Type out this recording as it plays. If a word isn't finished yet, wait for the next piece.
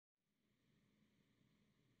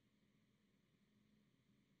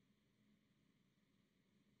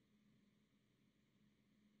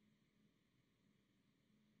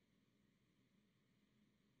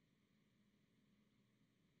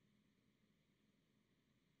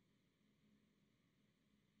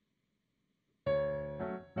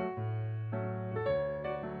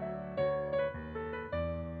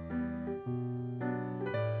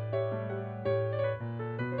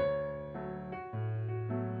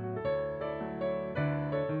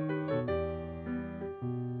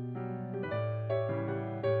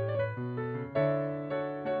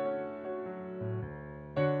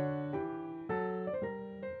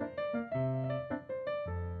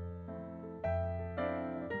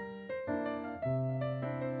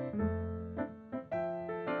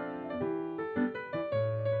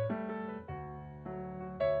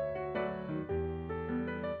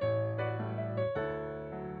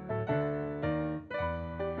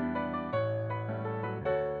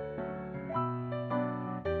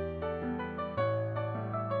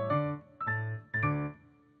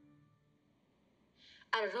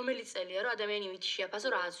არა, რომელიც წელია, რომ ადამიანი მით შეაფასო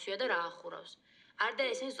რა აცვია და რა ახურავს. არ და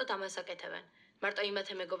ესენი ზუსტად ამას აკეთებენ. მარტო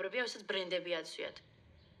იმათე მეგობრებია, ვისაც ბრენდები აცვიათ.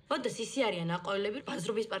 ოდას ისი არიან აყოლები,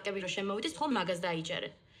 ბაზრობის პარკები რო შემოვიდეს, თქო მაგას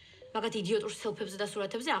დაიჭერეთ. მაგათ იდიოტურ სელფებზე და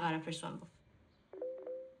სურათებზე აღარაფერს ვამბობ.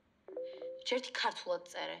 ჯერთი ქართულად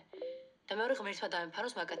წერე. და მეორე ღმერთმა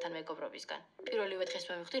დამეფაროს მაგათთან მეგობრობისგან. პირველივე დღეს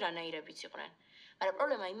მივხვდი რანაირებიც იყვნენ. მაგრამ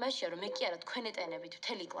პრობლემა იმაშია, რომ მე კი არა თქვენ ეტენებით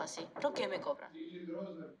მთელი კლასი, რომ გემეგობრან.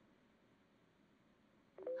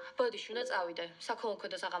 ბოდიში უნდა წავიდე,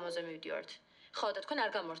 საქოლმოქმედო საღამოზე მივდივართ. ხო და თქვენ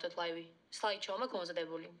არ გამორთოთ ლაივი. სლაიდშოუ მაქვს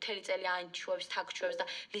მომზადებული. მთელი წელი ანჩუებს, თაქჩუებს და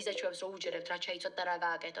ლიზაჩუებს რო უჯერებთ, რა ჩაიცოთ და რა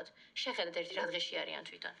გააკეთოთ. შეხედეთ ერთი რა დღეში არიან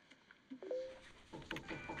თვითონ.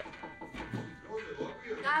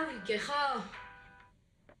 დავიგე ხო?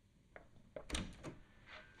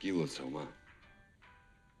 გილოცავ, მა.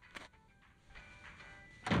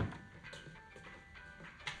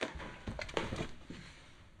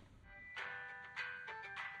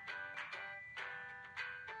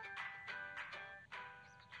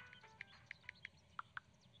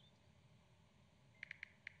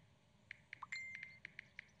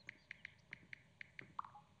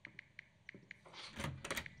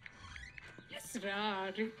 რა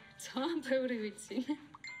არის? ძალიან ბევრი ვიცინე.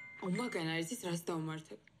 მაგან არის ის რას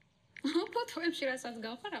დავმართებ. ფოტოებში რასაც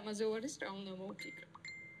გავხარ, ამაზე უარის რა უნდა მოვფიქრო.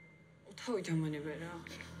 თავით ამანებე რა.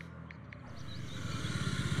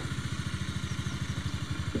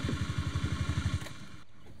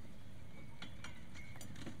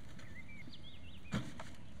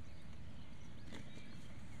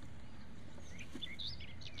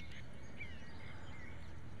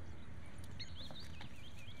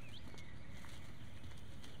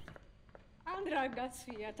 რა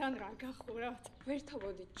გაცვიათ, ან რა გახურავთ. ვერ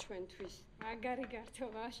თავოდით ჩვენთვის. მაგარი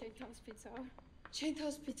გართობა, შენ თავს ფიცავ. შენ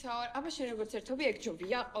თავს ფიცავ. აბა შენ როგორც ერთობი ეგ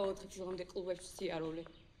ჯობია, ყოველდღე დღემდე კლუბებში სიარული.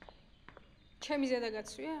 ჩემი ზედა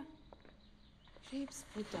გაცვია? რიბს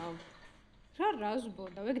ბუდავ. რა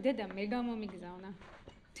ზბოდა, ეგ დედა მე გამომიგზავნა.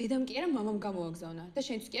 დედამ კი არა, მამამ გამოაგზავნა და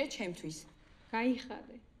შენთვის კი არა, ჩემთვის.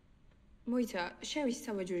 გაიხადე. მოიცა, შენ ვის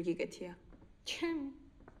სამაჯური გიგეთია? ჩემი.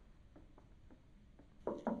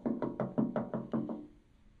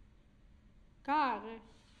 გააღე.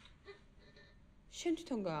 შენ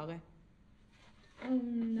თვითონ გააღე.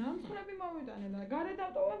 ნამხრები მოვიტანე და გარეთ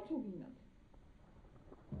ავტოვებ თუ გინდათ.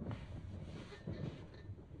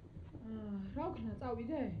 რა ვქნა,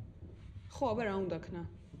 წავიდე? ხო, აბა რა უნდა ქნა?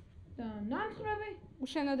 და ნამხრები?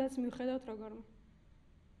 უშენოდაც მივხედავთ როგორმე.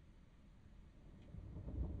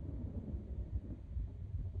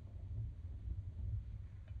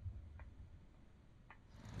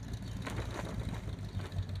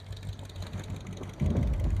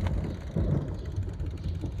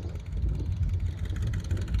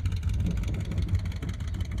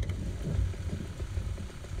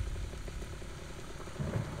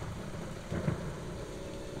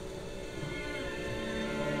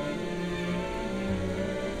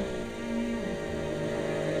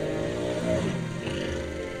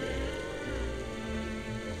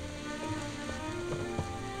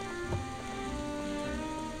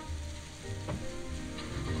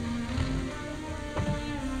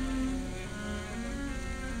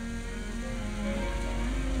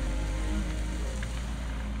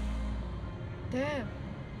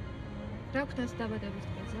 რა ქნას დაბადების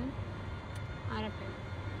დღეზე? არაფერი.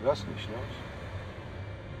 რას ნიშნავს?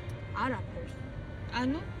 არაფერს.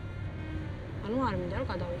 ანუ არ მინდა რომ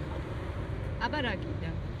გადავიხადო. აბა რა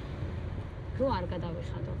გინდა? რო არ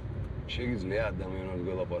გადავიხადო. შეგიძლია ადამიანად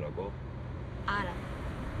გველაპარაკო? არა.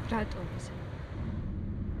 რატომ ისე?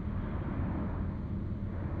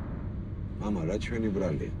 მამა, რა ჩვენი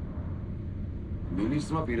ბრალია?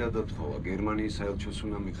 მინისტრმა პირადად თხოვა, გერმანიის საელჩოს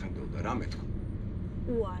უნდა მიხედავდა, რა მეთქვა?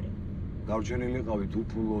 უარი. გავჩენილიყავით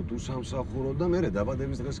უფულოდ, უსამსახუროდ და მერე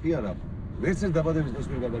დაბადების დღეს კი არა. ვერც ერთ დაბადების დღეს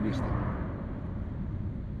ვერ გადაგიხდი.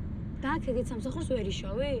 და აქ ეგეთ სამსახურს ვერ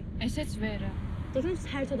იშოვი? ესეც ვერა. თქო,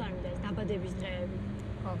 საერთოდ არ მინდა ეს დაბადების დღეები.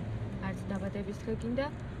 ხო, არც დაბადების დღე გინდა,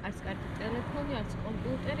 არც კარგი ტელეფონი, არც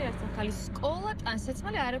კომპიუტერი, არც ახალი სკოლა,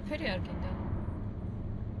 ტანსაცმელი არაფერი არ გინდა.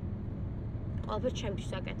 ყველაფერს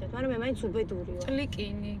ჩემთვის აკეთებ, მაგრამ მე მაინც უბედურიო.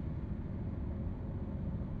 წლიკინი.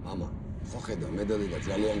 მამა, ხო ხედავ, მე და დედა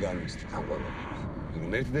ძალიან განვიცდით ამ ყველაფერს.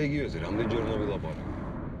 რომ ერთ და იგივეზე რამდენჯერ უნდა ვილაპარაკო.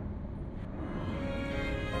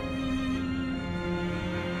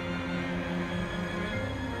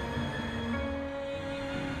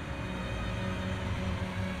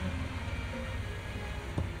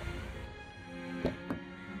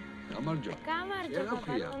 გამარჯობა. გამარჯობა,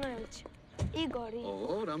 ბატონოიჩი. იგორი.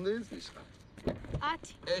 ო, რამდენი წლის ხარ?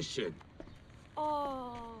 10. ეს შენ.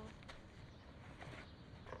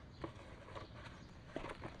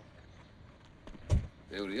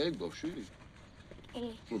 ბევრია იქ ბავშვი? კი.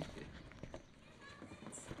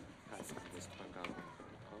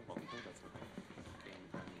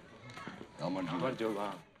 გამარჯობა.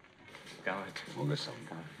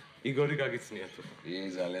 მოგესალმებით. იგორი გაგიცნია თუ? კი,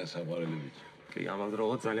 ძალიან საყვარელი ბიჭი. კი,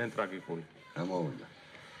 ამავდროულად ძალიან ტრაგიკული. გამოვიდა.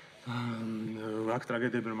 აქ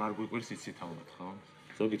ტრაგედიები არ გვიყვირს იცით ალბათ, ხო?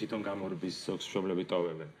 ზოგი თვითონ გამორბის, ზოგს მშობლები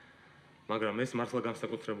ტოვებენ. მაგრამ ეს მართლა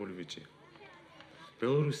განსაკუთრებული ბიჭია.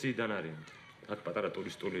 ბელორუსიიდან არიან. აქ პატარა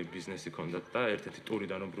ტურისტული ბიზნესი ჰქონდათ და ერთ-ერთი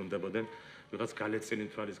ტურიდან უბრუნდებოდნენ, ვიღაც გალეწილი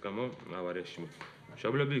თვალის გამო ავარიაში მოხდა.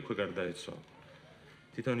 მშობლები იქვე გარდაეცვა.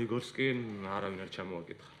 თვითონ იგორს კი არავინ არ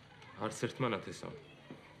ჩამოაკითხა. არც ერთმა ნათესავ.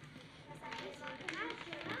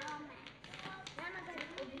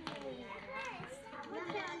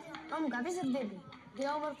 რომ გაბიზრდები,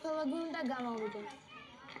 გეომორფოლოგი უნდა გამოვიდე.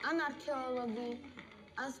 ან არქეოლოგი,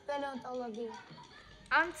 ან სპელეონტოლოგი.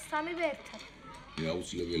 ან სამივე ერთად.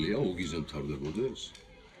 აუცილებელია ოგიზე მთავრდებოდეს?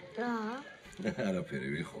 რა? არაფერი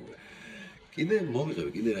ვიხობე. კიდე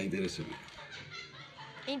მომიღები, კიდე რა ინტერესები?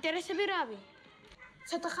 ინტერესები რავი?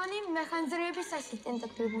 ცოტა ხანი მეხანძრეების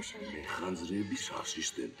ასისტენტად ვიმუშავე. მეხანძრეების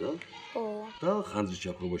ასისტენტად? ო. და ხანძრის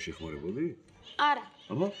ჩაქრობა შეხმარებოდი? არა,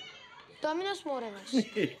 აბა? დომინოს მორევაში.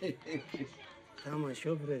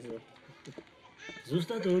 თამაშობ რეზო.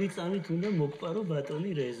 ზუსტად 2 წამით უნდა მოგპარო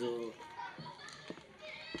ბატონი რეზო.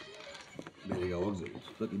 მე გავაგზავნოთ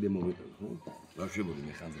და კიდე მომეყევ, ხო? რა შემოდი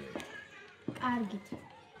მეხანძრეები? კარგით.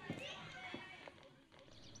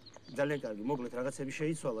 ძალიან კარგი, მოკლედ რაღაცები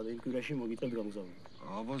შეიცვალა და იმ კვირაში მოგიწევთ გამგზავნება.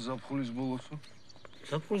 აბა ზაფხულის ბოლოსო?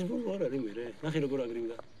 საფრთხის ბოლო არ არის მე. ნახე როგორ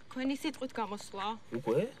აგრიმდა. თქვენი სიტყვით გამოსვლა.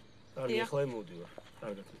 უკვე? კარგი, ახლა მოვდივარ.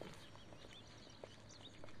 კარგად.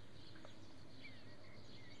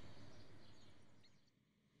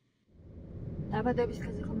 დაბადების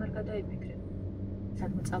ხაზე ხომ არ გადაიფიქრე?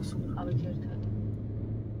 სადმე წავსულიყავით ერთად.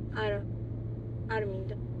 არა. არ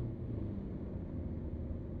მინდა.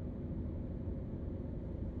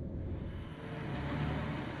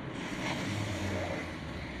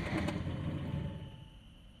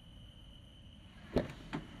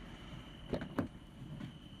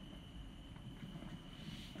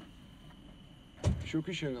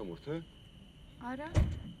 შუქი შენ გამორთე? არა.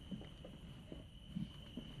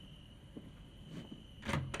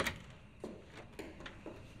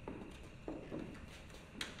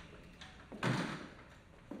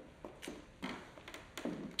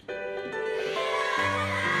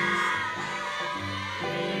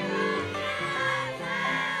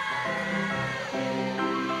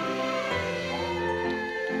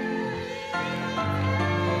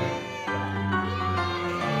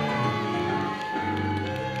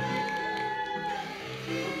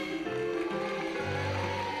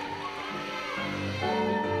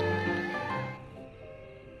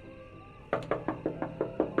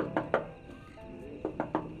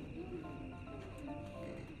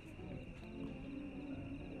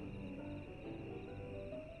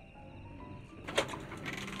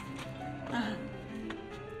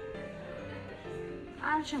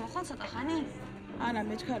 არ შემოხვალ ცოტა ხანი? არა,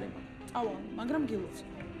 მეჩქარება. წავალ, მაგრამ გილოცავ.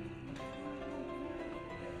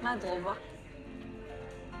 მადლობა.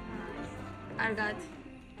 კარგად.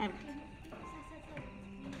 კარგად.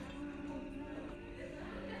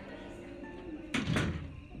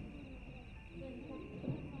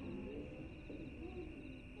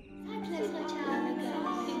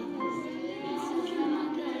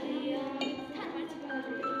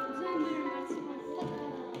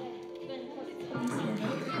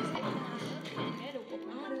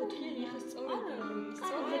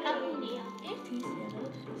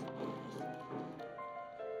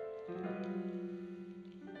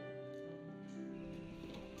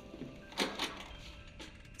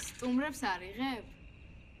 სტუმრებს არიღებ?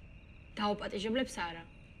 დაუპატეჟებლებს არა.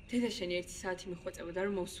 დედა შენი 1 საათი მიხვეწებოდა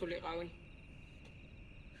რომ მოვსულიყავი.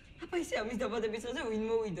 აბა ისე ამის დაბადების დღეზე ვინ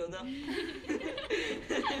მოვიდოდა?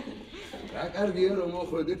 რა კარგია რომ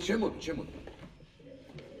მოხვედით, შემოდი, შემოდი.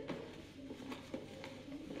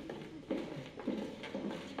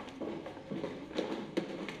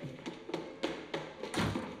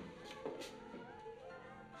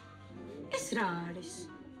 ეს რა არის?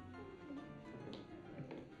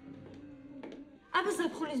 აბა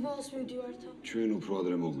ზაფხულის ბოლოს მივდივართო. ჩვენ უფრო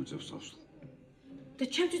ადრე მოგვიწევს სასწავლო. და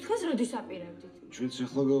ჩემთვის თქვენს როდის აპირებდით? ჩვენც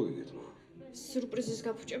ახლა გავიგეთ, მაგრამ სიურპრიზის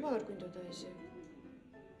გაფუჭება არ გვინდოდა ესე.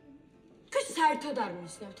 თქვენ საერთოდ არ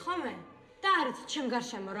მისნევთ, ხომე? და არით ჩემ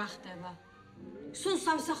გარშემო რა ხდება? სულ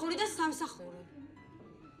სამსახური და სამსახური.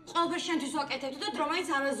 ყველაფერს შენთვის ვაკეთებთ და დრო მაინც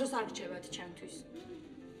ამას დროს არ გრჩებათ ჩემთვის.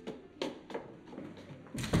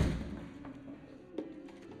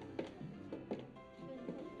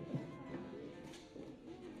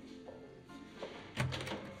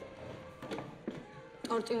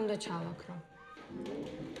 ტორტი უნდა ჩავაქრო.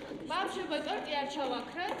 ბავშვებო, ტორტი არ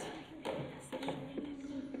ჩავაქრათ?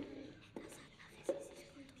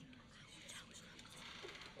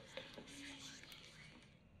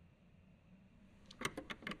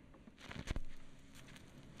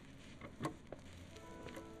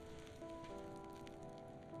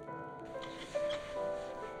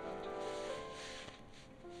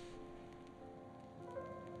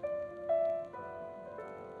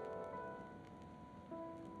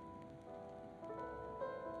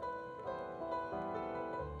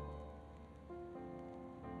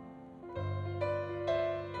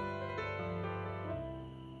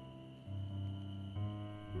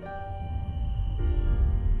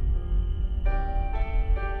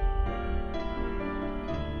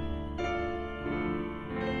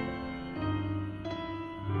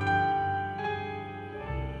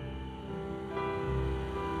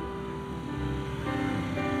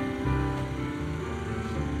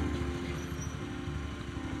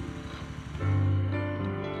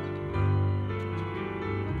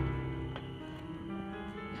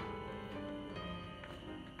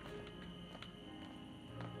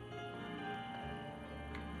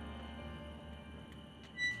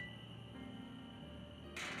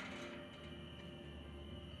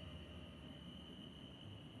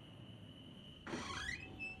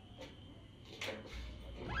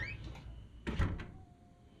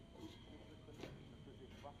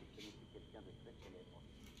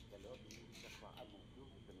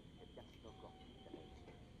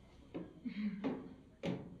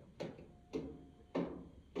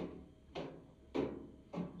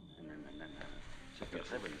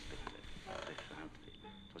 Très bonne spectacle, très fin,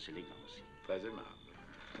 très élégant aussi. Très aimable.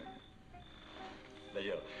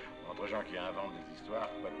 D'ailleurs, entre gens qui inventent des histoires,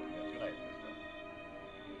 pas de plus naturel, n'est-ce pas?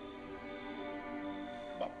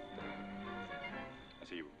 Bon.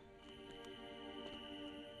 Asseyez-vous.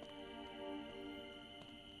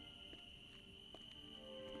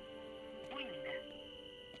 Winda,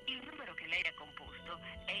 il numero che lei ha composto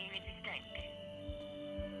è inesistente.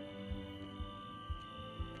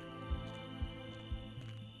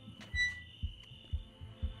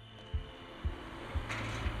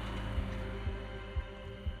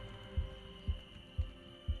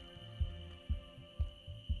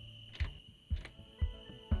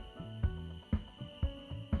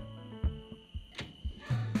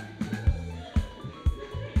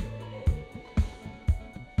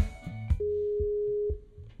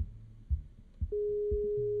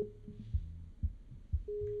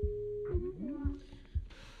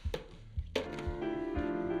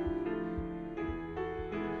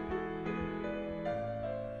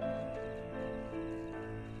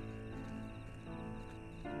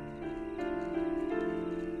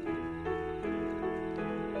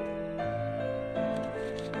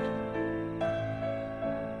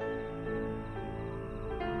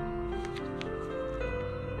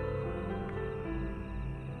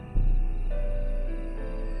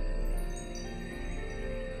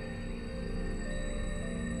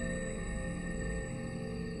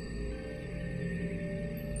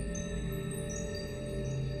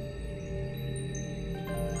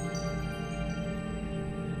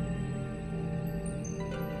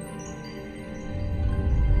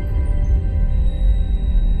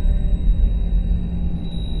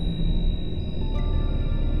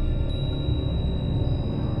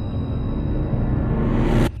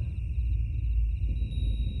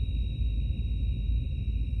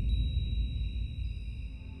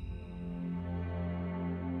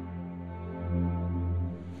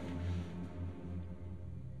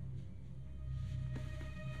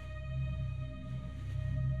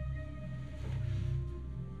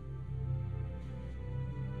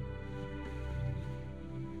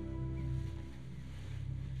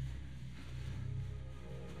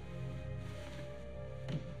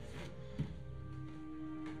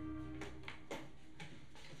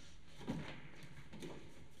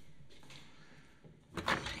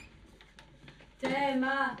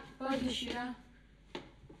 დემა, ბოდიში რა.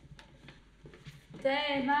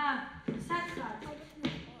 დემა, სათხარ.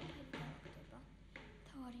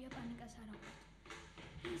 თავარია პანიკას არ აქვს.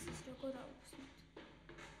 ის როგორ აუხსნით?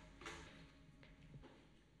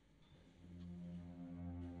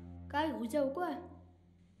 გაიგუძე უკვე?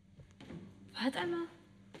 ბატონო,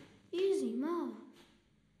 იზიმა.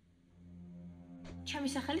 ჩემი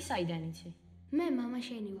სახელი საიდან იცი? მე მამა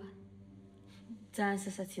შენი ვარ. ძალიან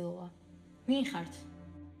სასაცილოა. ვინ ხართ?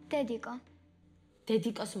 დედიკო.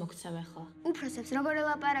 დედიკოს მოგცემ ახლა. უფროსებს როგორ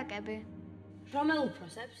ელაპარაკები? რომელ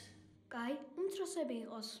უფროსებს? კაი, უმცროსები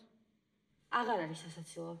იყოს. აღარ არის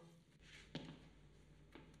სასაცილო.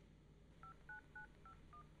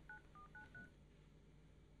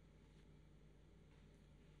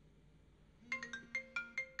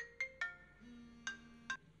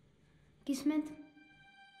 გისმენთ?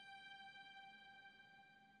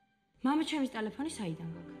 მამა ჩემის ტელეფონი საიდან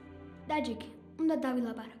გაქვს? დაჯიქი, უნდა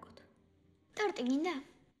დავილაპარაკოთ. ტორტი გინდა?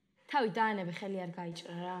 თავი დაანებე, ხელი არ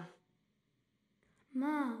გაიჭრა რა.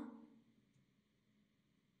 მა,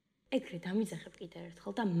 ეგრე დამიძახებ კიდევ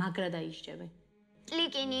ერთხელ და მაგრა დაისჯები.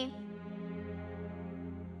 კლიკინი.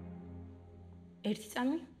 ერთი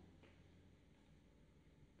წამი?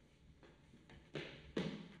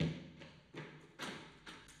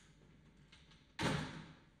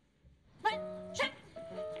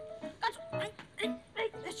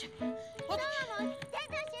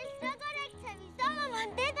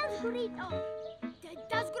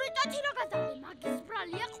 დედას გრიტო თირო გაზარდე მაგის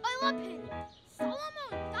ბრალია ყველაფერი.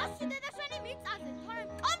 სოლომონ, დასვი დედაშვენი მიწაზე, თორემ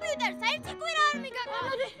კომპიუტერს ერთი კვირა არ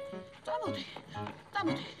მიგაკავა. წამოდი.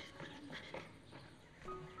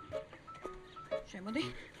 შემოდი.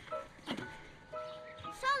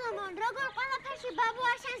 სოლომონ, როგორ ყველაფერში ბაბუ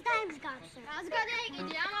აშენს დაემსგავსე? რას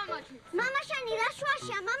გადაიგიდი ამამაჩი? მამა შენი რა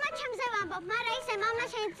შუაშია? მამა ჩემზე ვამბობ, მაგრამ ისე მამა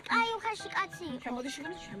შენი წყაი უხეში კაცი იყო. შემოდი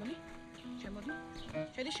შიგნით, შემოდი.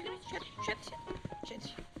 შედი შიგნით, შედი.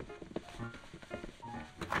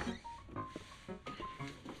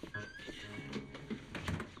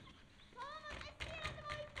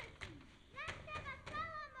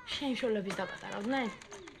 შენ შოლების დაპატარავდნენ?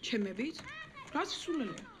 ჩემებით? რაც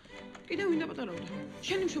სულელია. კიდევ ვინ დაპატარავდა?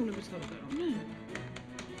 შენი მშობლებიც დაპატარავდნენ?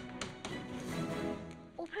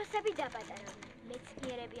 უფროსები დაპატარავდნენ.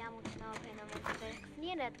 მეცნიერები ამოცნაო ფენომენს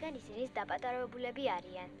ხსნიან, რადგან ისინი დაპატარებულები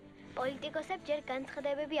არიან. პოლიტიკოსებს ჯერ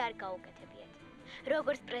განცხადებები არ გაუკეთებიათ.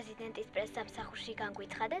 როგორც პრეზიდენტის პრესსამსახურში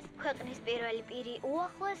განგვიცხადეს, ქვეყნის პირველი პირი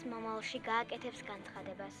უახლოეს მომავალში გააკეთებს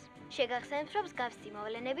განცხადებას. შეგახსენებთ, რომ მსგავსი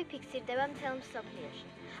მოვლენები ფიქსირდება მთელ მსოფლიოში.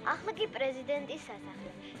 ახლა კი პრეზიდენტის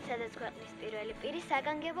სასახლე, სადაც ქვეყნის პირველი პირი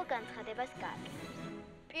საგანგებო განცხადებას გააკეთებს.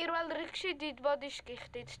 პირველ რიგში დიდ ბოდიშს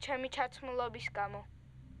გიხდით ჩემი ჩაცმულობის გამო.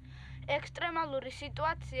 ექსტრემალური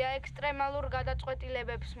სიტუაცია ექსტრემალურ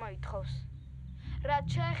გადაწყვეტილებებს მოითხოვს. რაც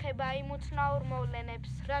შეეხება იმ უცნაურ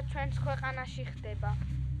მოვლენებს, რაც ჩვენს ქვეყანაში ხდება.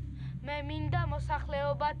 მე მინდა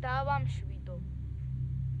მოსახლეობა დავამშვიდო.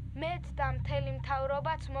 მეც და მთელი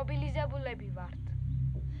მთავრობაც მობილიზებულები ვართ.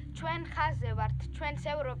 ჩვენ ხაზზე ვართ ჩვენს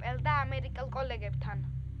ევროპელ და ამერიკელ კოლეგებთან.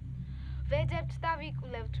 ვეძებთ და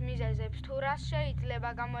ვიკვლევთ მიზეზებს, თუ რას შეიძლება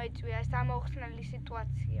გამოეწვია ეს ამოხსნელი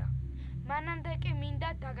სიტუაცია. მანამდე კი მინდა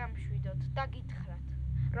დაგამშვიდოთ და გითხრათ,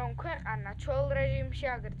 რომ ქვეყანა ჩვეულ რეჟიმში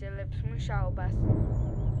აგრძელებს მუშაობას.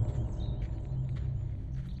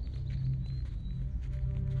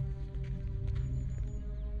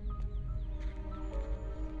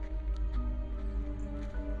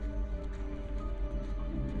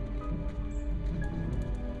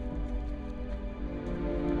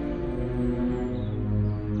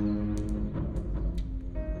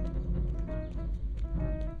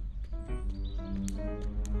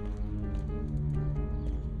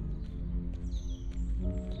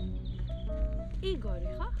 იგორი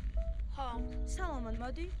ხო? ხო. სალომონ,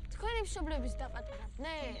 მოდი. თქვენი მშობლების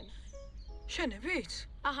დაპატარავდნენ? შენებით?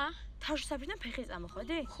 აჰა, თავშესაფრიდან ფეხი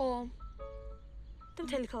წამოხოდი? ხო. და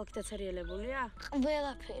მთელი ქალაქი დაცერიელებულია?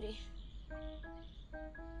 ყველაფერი.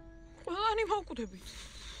 ყველანი მოვკვდებით.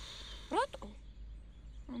 რატო?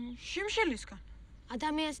 შიმშილისგან.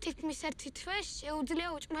 ადამიანს თითქმის ერთი თვე შეუძლია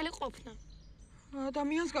უჭმელი ყოფნა.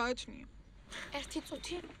 ადამიანს გაეცნია. ერთი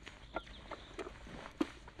წუთი?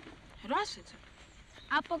 რას ეცე?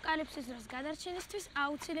 აპოკალიფსის დროს გადარჩენისთვის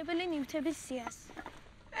აუცილებელი ნივთების სიას.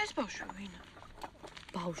 ეს ბავშვი ვინა?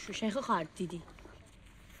 ბავშვი, შენ ხო ხარ დიდი?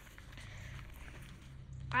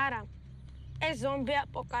 არა. ეს ზომბი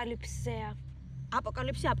აპოკალიფსია.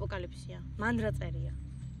 აპოკალიფსია. მან რა წერია?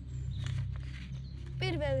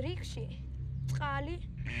 პირველ რიგში წყალი,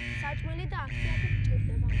 საჭმელი და აქციები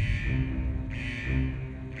გჭირდება.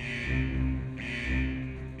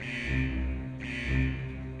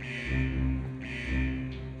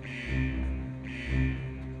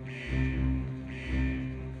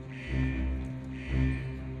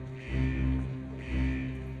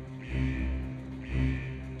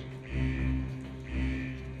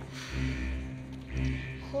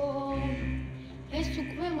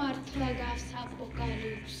 გავს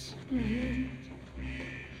აპოკალიფს.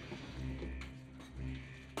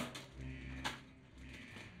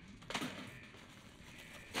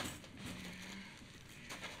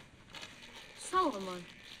 სალომონ.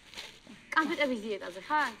 კამპიუტერის დიეტაზე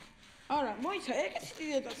ხარ? არა, მოიცა, ეგეთი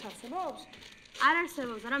დიეტაც არსებობს? არ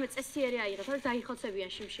არსებობს, რამე წესიერი აიღე, თორე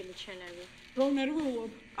დაიხოცებიან შიმშილით შენები. რომ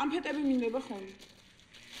ნერვიულობ, კამფეტები მინდება ხოლმე.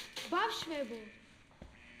 ბავშვებო.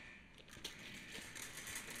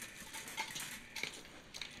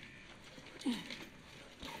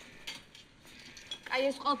 აი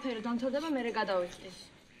ეს ყველაფერი დამთავრდება, მერე გადავიხდის.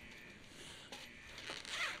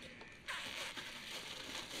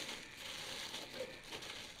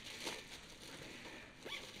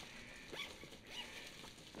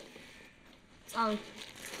 წავი.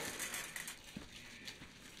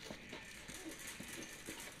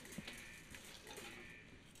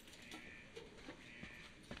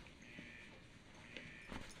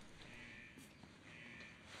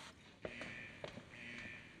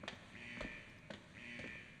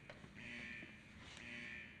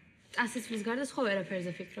 ასეცლის გარდა სხვა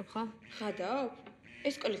ვერაფერზე ფიქრობ, ხო? ხადავ?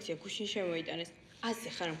 ეს კოლექცია გუშინ შემოიტანეს.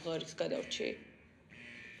 100 ხარამხლორიქს გადავრჩი.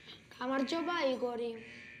 გამარჯობა, იგორი.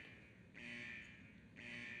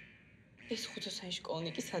 ეს 5-სანი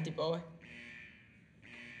შკოლნიკი სად იპოვე?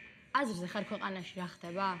 აზრზე ხარ ქვეყანაში რა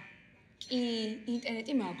ხდება? კი,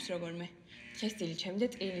 ინტერნეტი მაქვს როგორმე. დღეს დილით ჩემი და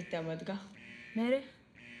ტყილით დამადგა. მერე?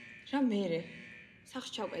 რა მერე?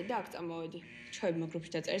 სახლში ჩავკედი და აქ წამოვედი. ჩვეებმა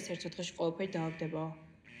გრუპში დაწერეს ერთ დღეში ყველაფერი დააგდებაო.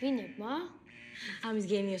 ვინებმა? ამის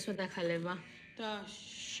გენიოსმა დაქალება. და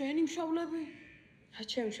შენი მშობლები? რა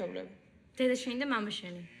ჩემი მშობლები? დედა შენი და მამა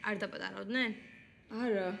შენი. არ დაპატარავდნენ?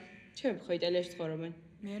 არა, ჩემი ხო იტალიაში ცხოვრობენ.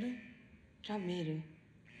 მერე? რა მერე?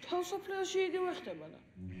 თავსოფლოში იგივე ხდება და.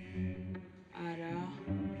 არა.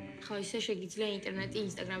 ხო, ისე შეგიძლია ინტერნეტი,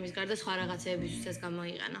 ინსტაგრამის გარდა სხვა რაღაცეებისთვისაც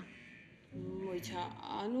გამოიყენა. მოიცა,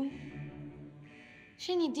 ანუ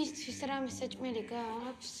შენი დისკის რამე საჭმელი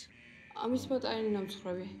გაქვს? ამის მოტანილი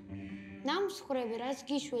ნამცხრები. ნამცხრები რაც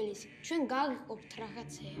გიშველის, ჩვენ გაგიყოფთ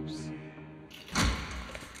რაღაცეებს.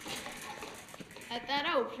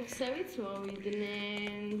 ატარა უფროსებიც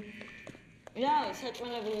მოვიდნენ. რა,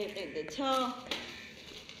 საჭმელები ვიყიდეთო?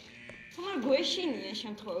 თუმარ გვეშინია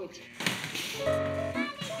შემთხვევით.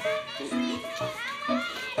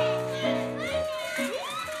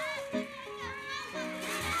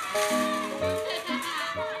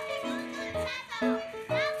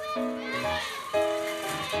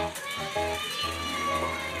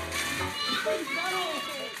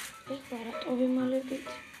 ვიმალებით.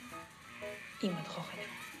 იმად ხო ხედავ.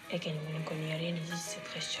 ეგენი მეგონი არიან ისე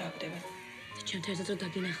დღეს ჩააგდებენ. და ჩემთან ერთად რო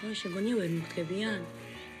დაგინახავენ, შეგონია ვერ მოგდებიან?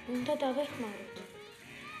 უნდა დავეხმაროთ.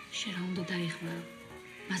 შენ რა უნდა დაეხმარო?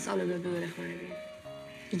 მასწავლებლები ვერ ეხმარებიან.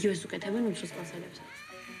 იგივეს უკეთებენ უფროს კლასელებსაც.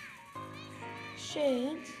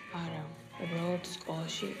 შენც? არა, უბრალოდ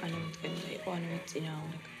სკოლაში ანემეტკენი და იყო ანემეტ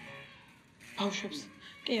წინააღმდეგ. ბავშვებს,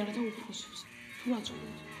 კი არა და უფროსებს. თუ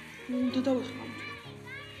მაწვდით. უნდა დავეხმაროთ.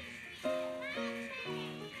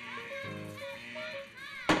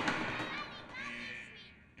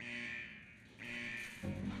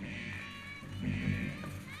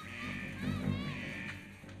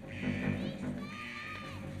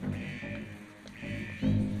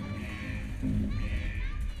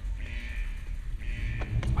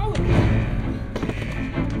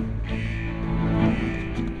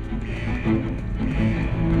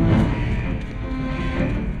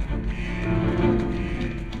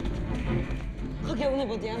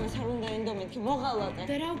 მოღალატე.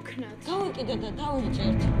 და რა ვქნათ? გავიკიდე და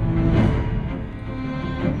დავიჭერთ.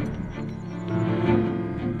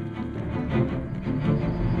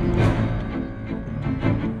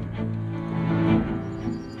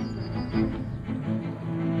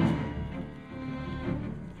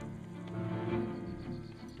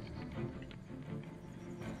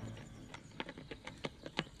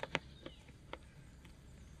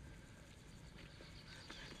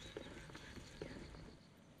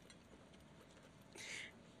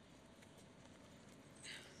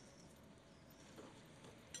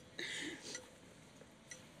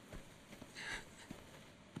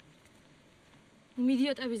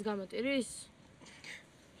 მიდიოტების გამოტირის?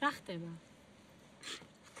 რა ხდება?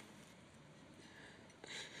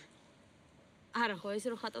 არა ხო, ესე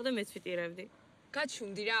რომ ხატავდა მეც ვიტირებდი.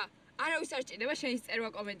 გაჩუმდი რა. არავის არ ჭირდება შენის წერვა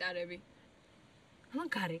კომენტარები. ამან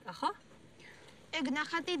გარეკა, ხო? ეგ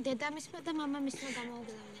ნახატი დედამისმა და მამამისმა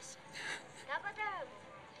გამოუგზავნეს.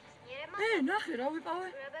 დაპატარებულმა ნახე, რა ვიპოვე?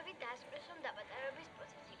 პრობები დასწრესონ დაპატარების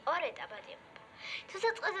პროცესი. ორ ეტაპად იყო. თუმცა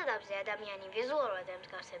წყალსადამზე ადამიანი ვიზუალურად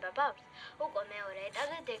ემსგავსება ბავშვს, უკვე მეორე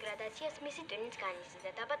ეტაპზე დეგრადაციას მისი ტვინიც განიცდის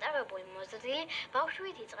და დაპატარებული მოზრდილი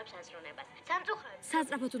ბავშვით იწყებს აზროვნებას. სამწუხაროდ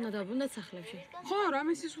სასწრაფოდ უნდა დაბრუნდეთ სახლებში. ხო,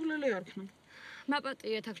 რამე სისულელე არქნა.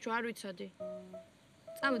 მაპატიეთ აქ ჩვენ არ ვიცოდი.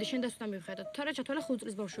 წამოდი შენ დასვლა მივხედოთ. თორე ჩათვალე 5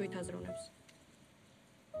 წლის ბავშვით აზროვნებს.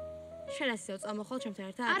 შენ ასეო წამოხვალ ჩემთან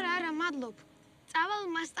ერთად? არა, მადლობ. წავალ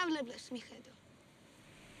მასწავლებლებს მიხედო.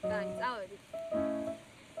 დაი, წავედი.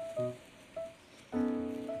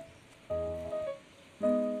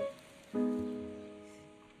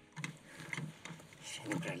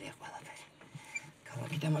 შემოგრელია ყველაფერი.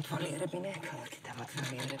 ქალაქი დამათვალიერებინე, ქალაქი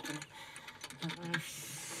დამათვალიერებინე.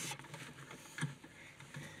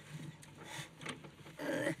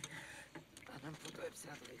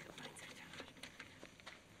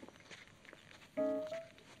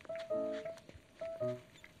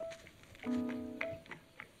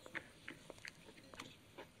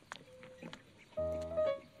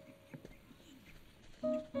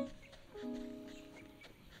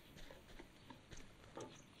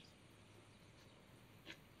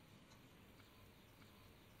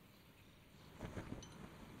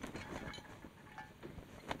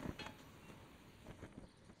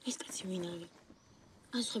 ეს კაცი ვინ არის?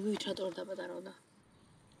 ან სხვები ვითრატორ დაბადარავდა.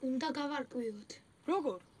 უნდა გავარკვიოთ.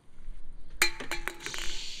 როგორ?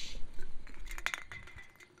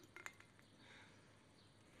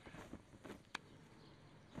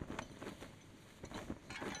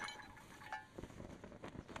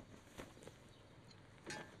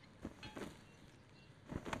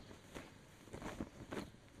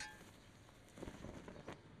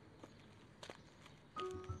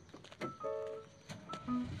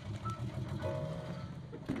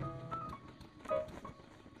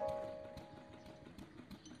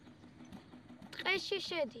 ტყეში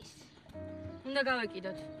შედის. უნდა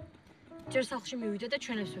გავეკიდოთ. ჯერ სახლში მივიდეთ და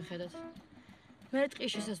ჩვენებს ვიხედოთ. მე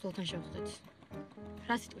ტყის შესასვლელთან შევხვდეთ.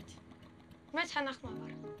 რა სიტყვით? მე თანახმა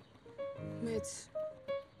ვარ. მეც.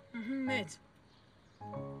 მეც.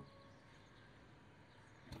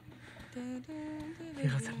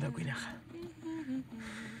 ვიღაცამ დაგვინახა.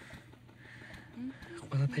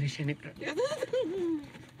 ყველაფერი შენი ბრალია.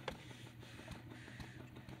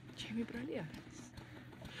 ჩემი ბრალია?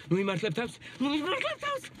 ნუ იმართლებ თავს, ნუ იმართლებ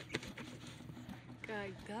თავს.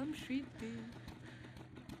 კაი, დამშვიდი.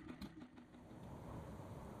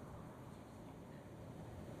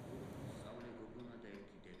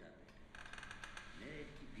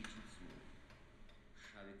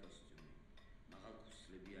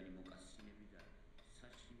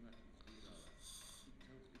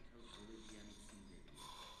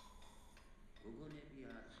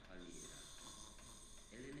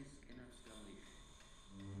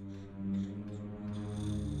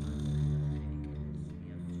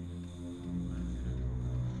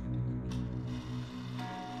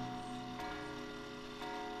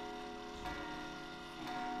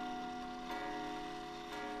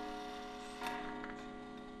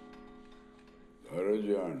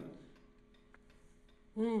 Arajan.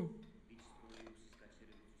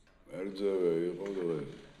 Erdzeve იყო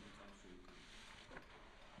დღეს.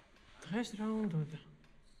 დღეს რა უნდოდა?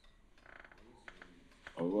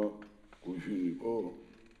 აბა, გუშინ იყო?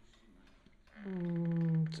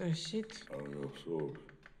 წესით. არ გახსოვს.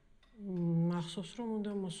 მახსოვს რომ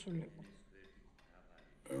უნდა მოსულიყო.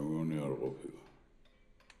 ეგონი არ ყოფილა.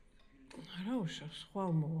 რა უშავს,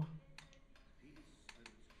 ხვალ მოვა.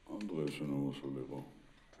 ამ დღეს უნდა მოსულიყო.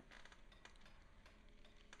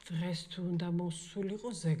 დღეს თუ უნდა მოსულიყო,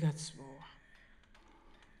 ზეგაც მოვა.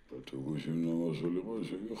 თუ გუშინ უნდა მოსულიყო,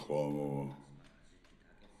 ესე იგი ხვალ მოვა.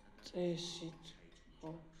 წესით,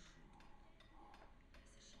 ხო.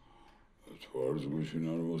 თუ არც გუშინ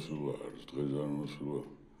არ მოსულა, არც დღეს არ მოსულა.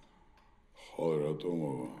 ხვალ რატომ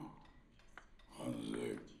მოვა? ანზე.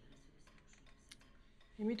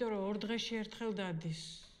 იმიტომ რომ ორ დღეში ერთხელ დადის.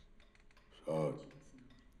 სად?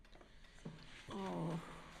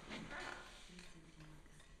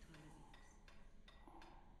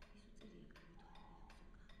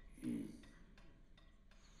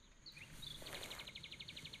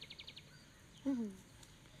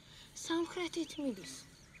 სამხრეთით მიდის.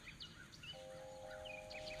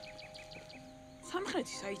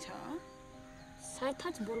 სამხრეთი საითაა?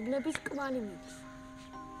 საერთოდ ბორბლების კვალი მიდის.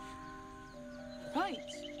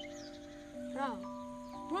 რაიც? რა?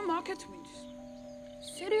 რა მარკეტ მიდის?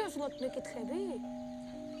 სერიოზულად მეკითხები?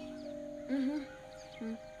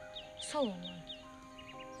 სალონა.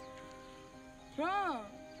 რა?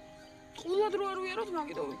 ყულად რო არ ვიაროთ,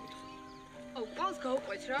 მაგიტო ვიკითხე. აუ, ყავს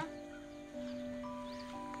გავყვეთ რა.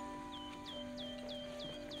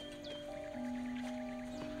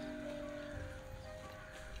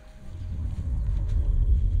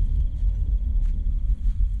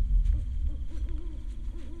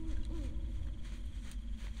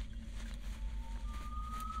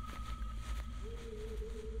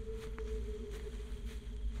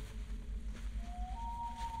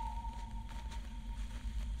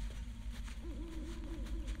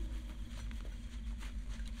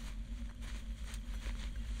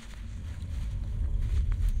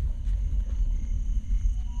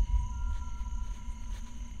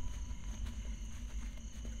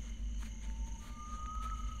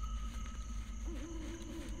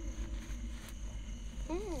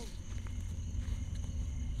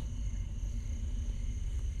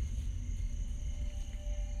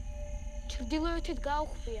 ჩრდილოეთით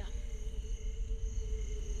გაუხვია.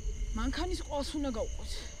 მანქანის ყოლს უნდა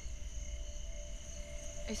გავყვეთ.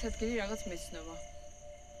 ეს ადგილი რაღაც მეცნობა.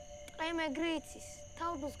 ტყემ ეგრე იცის,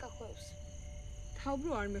 თაუბრს გახვევს.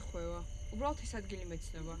 თაუბრო არ მეხვევა. უბრალოდ ეს ადგილი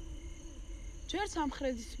მეცნობა. ჯერ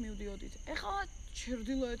სამხრეთით მივდიოდით, ეხლა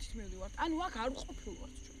ჩრდილოეთით მივდივართ. ანუ აქ არ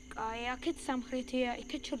ვყოფილვართ ჩვენ. კაი, აქეთ სამხრეთია,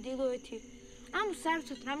 იქეთ ჩრდილოეთი. ამ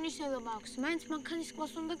საერთოდ რა მნიშვნელობა აქვს? მაინც მანქანის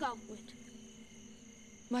ყოლს უნდა გავყვეთ.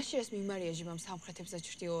 მაშინ ეს მიმარიაჟებამ სამხრეთებს და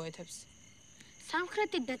ჩრდილოეთებს.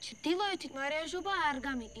 სამხრეთით და ჩრდილოეთით მარიაჟობა არ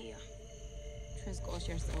გამიგია. ჩვენ სკოლაში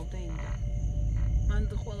არ სწავლობდა იმდა. მან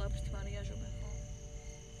ყველაფერთ მარიაჟობენ ხო?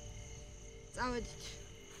 წავედით.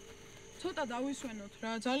 ცოტა დავისვენოთ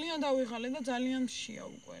რა, ძალიან დავიღალე და ძალიან მშია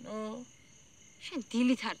უკვე რა. შენ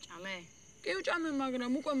დილით არ ჭამე? კი ვჭამე,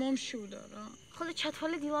 მაგრამ უკვე მომშივდა რა. ხოლო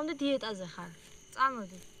ჩათვალე დილამდე დიეტაზე ხარ.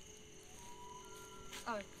 წამოდი.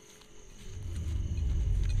 წავედ.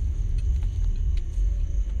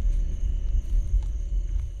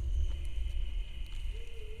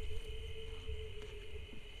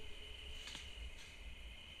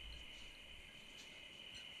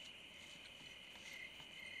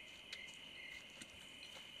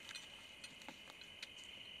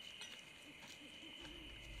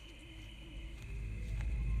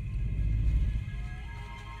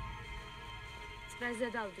 წრეზე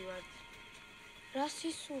დავდივართ. რა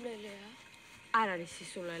სისულელეა? არ არის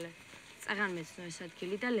სისულელე. წაღან მეცნო ეს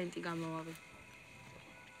ადგილი და ლენტი გამოვავი.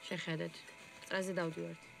 შეხედეთ. წრეზე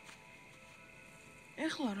დავდივართ.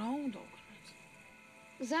 ეხლა რა უნდა ვქნათ?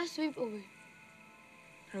 გზას ვიპოვე.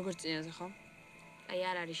 როგორც წინაზე ხო? აი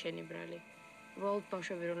არ არის შენი ბრალი. უბრალოდ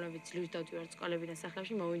ბავშვები რომლებიც ძლივს დავდივართ სკოლები და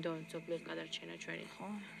სახლებში მოვინდოვანთ ზოგიერთ გადარჩენა ჩვენი. ხო.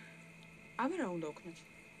 ამე რა უნდა ვქნათ?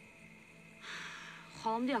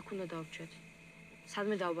 ხოლმე აქ უნდა დავჭეთ.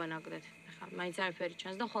 სადმე დავბანაკდეთ. ახლა მაინც არაფერი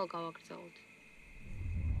ჩანს და ხვალ გავაგრძელოთ.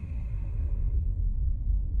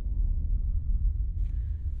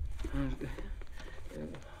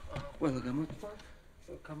 ყველა გამოთვა,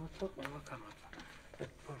 ყველა გამოთვა.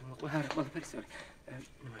 არა, ყველაფერი სწორი.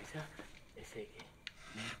 მოიცა, ესე იგი,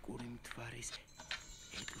 მერკური მთვარის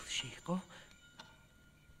ეტლში იყო.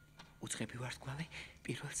 უცხები ვარსკვლავი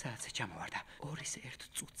პირველ საათზე ჩამოვარდა. 2-1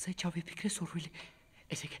 წუთზე ჩავიფიქრე სურვილი.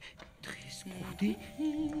 ესე იგი, დღის კუდი.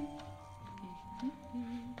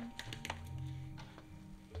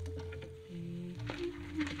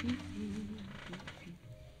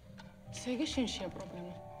 ესე იგი, შენშია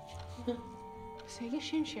პრობლემა. ესე იგი,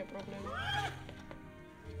 შენშია პრობლემა.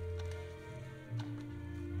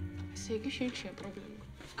 ესე იგი, შენშია პრობლემა.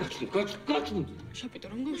 გაჩნდი. შაპიტო,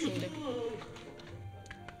 რომ გავშევდები?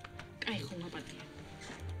 კაი, ხომ აპატია.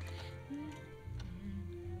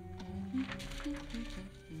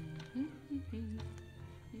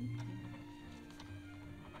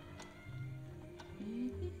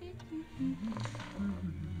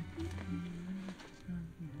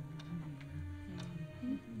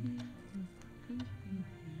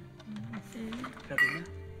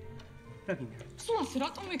 სულაც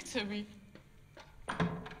რატომ იქცევი?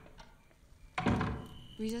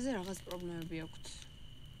 ვიზაზე რაღაც პრობლემები აქვთ.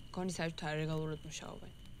 გონი საერთოდ არეგულარულად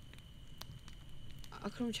მუშაობენ.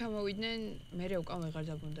 აქ რომ ჩამოვიდნენ, მერე უკან ვეღარ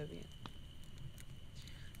დაბრუნდებიან.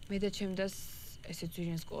 მე და ჩემ დას ესეც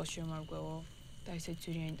ძვირიან სკოლაში რომ არ გვეღო და ესეც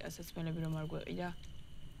ძვირიანი ტანსაცმელები რომ არ გვეყიდა,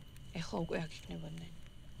 ეხლა უკვე აქ იქნებოდნენ.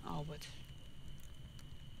 ალბათ.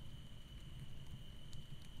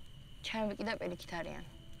 ჩემი და პირიქით არიან.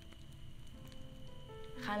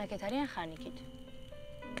 ხან აქეთ არიან, ხან იქით.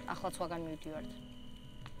 ახლა სხვაგან მივდივართ.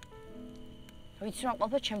 ვიცი რომ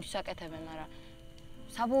ყოფილ ჩემთვის აკეთებენ, მაგრამ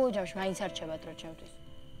საბოლოო ჯამში მაინც არჩებათ რა ჩემთვის.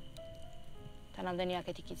 თანამდენი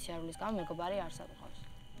აქეთ იქით სიარულის გამო მეგობარი არ საკუთავს.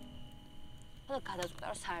 და გადაწყვიტა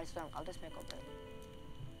რომ საერთოდ არ მყავდეს მეგობრები.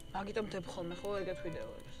 მაგიტომ თებ ხოლმე ხო ეგეთ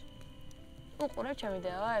ვიდეოებს. უყურებ ჩემ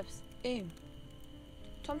ვიდეოებს? კი.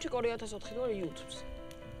 თომჩი 2004 დოლარი YouTube-ს.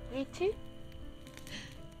 ვითი?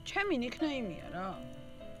 ჩემი ნიკნეიმია რა.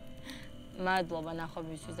 მადლობა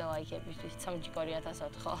ნახვებისთვის და ლაიქებისთვის. თომჩი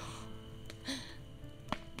 2004 ხო?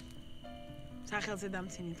 სახელზე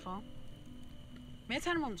დამცინით ხო? მეც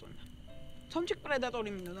არ მომწონდა. თომჩი პრედატორი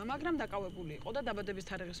მინდოდა, მაგრამ დაკავებული იყო და დაბადების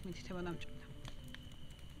თარიღის მითითება დამჭირდა.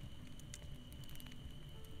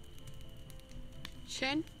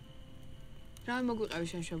 შენ? რა მოგვიყევი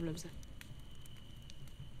შენ მშობლებზე?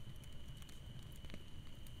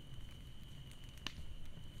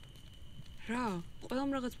 რა? ყველამ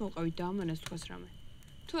რაღაც მოვყავით და ამანას თქვას რამე.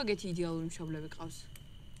 თუ ეგეთი იდეალური მშობლები ყავს?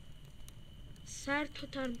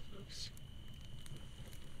 საერთოდ არ მყავს.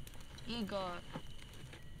 იგორ.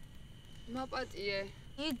 მაპატიე.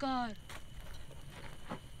 იგორ.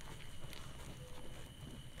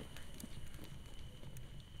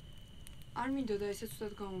 არ მინდოდა ესე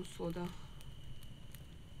ცუდად გამოსულოდა.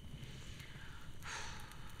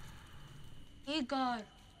 იგორ.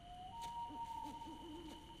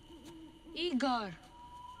 იგორ.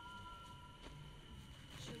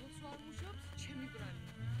 შევცვალ მუშობს, ჩემი ბრალი.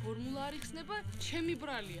 ფორმულა არ იხსნება, ჩემი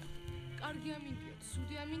ბრალია. კარგი ამინდია,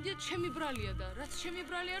 ცუდი ამინდია, ჩემი ბრალია და რაც ჩემი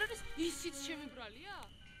ბრალი არ არის, ისიც ჩემი ბრალია?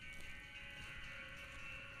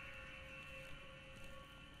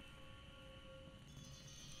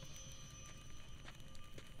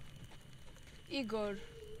 იგორ,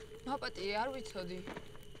 მაპატი არ ვიცოდი.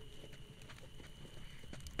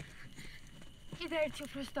 კიდე ერთი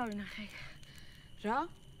უფროსი დავინახე. რა?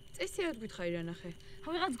 წესიერად გითხარი რა ნახე?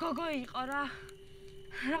 ვიღაც გოგო იყო რა.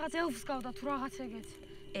 რაღაც ელფს გავდა თუ რაღაც ეგეთ.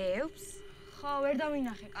 ელფს? ხო, ვერ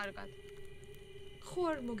დავინახე კარგად. ხო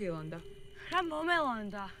არ მოგელანდა. რა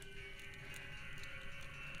მომელანდა?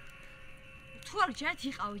 თუ არ ჯერთ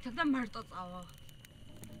იყავით აქ და მარტო წავა.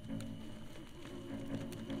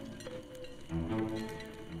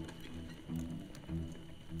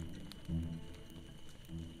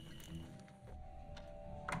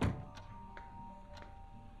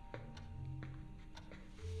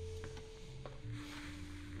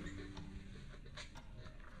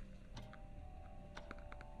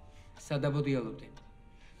 სადაბო დიალოგდი.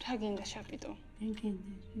 რა გინდა შაპიტო?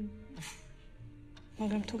 გინდა.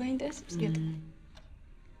 მაგრამ თუ გაინტერესებს, გეტყვი.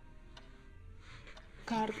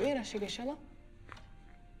 გაარკვია რა შეგეშალა?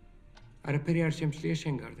 არაფერი არ შემშლია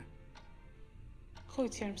შენ გარდა. ხო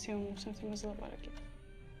იცი არ მსიამოვნებს ამაზე ლაპარაკი.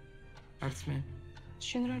 არც მე.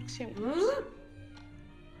 შენ რა არ ქსიამოვნებს?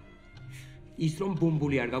 ის რომ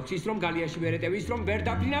ბუმბული არ გაქვს, ის რომ გალიაში ვერ ეტევი, ის რომ ვერ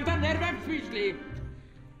დაფრინავ და ნერვებს ვიშლი.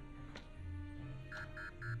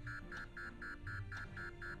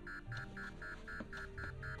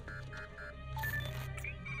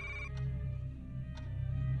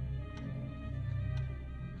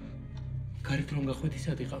 გარეთ რომ გახვედი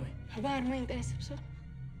სად იყავი? აბა არ მაინტერესებსო?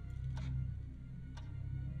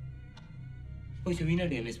 ოიცე ვინ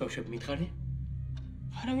არიან ეს ბავშვები მითხარი?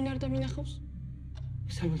 არავინ არ დამინახავს?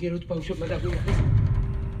 სამგეროთ ბავშვებმა დაგვინახეს.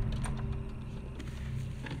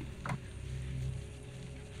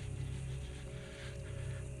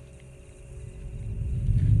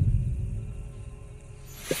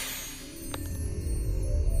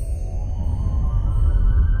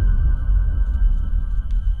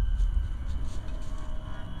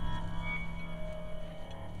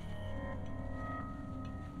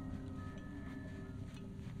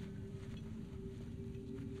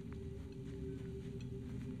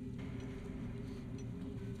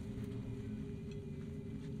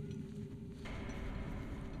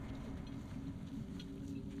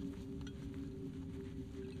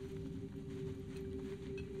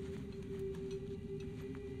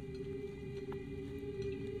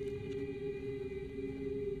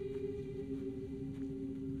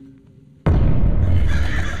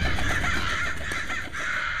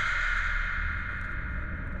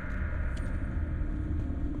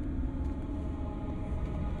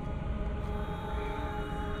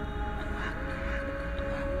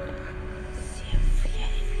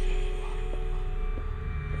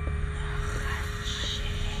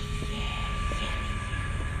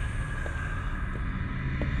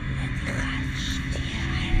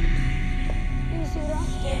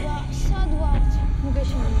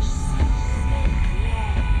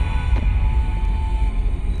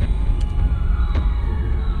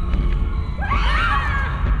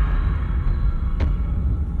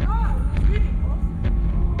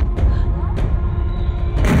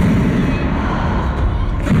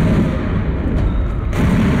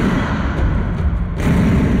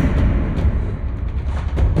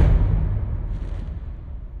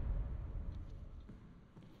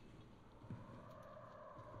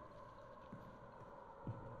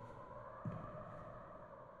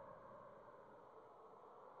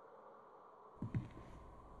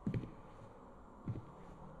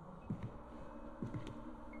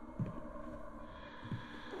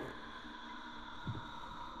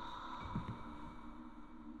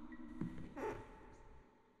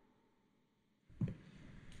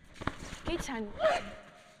 გიცანი.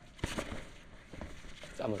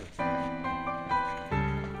 წამოდი.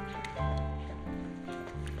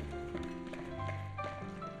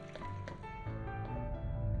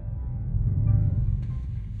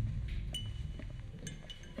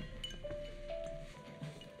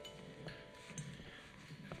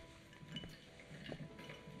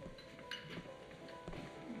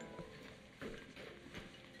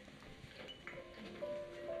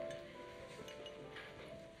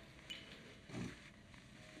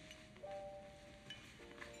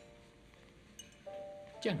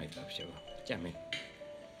 Ჭამეთ ბავშვებო, ჭამეთ.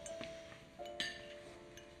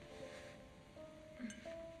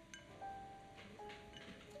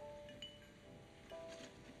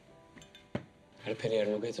 არაფერი არ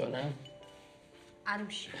მოგეწონა? არ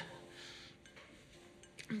მშია.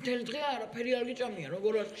 მთელი დღე არაფერი არ გიჭამია,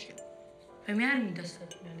 როგორ არ გშია. მე არ მინდა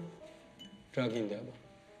საქმიანი. რა გინდა აბა?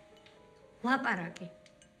 ლაპარაკი.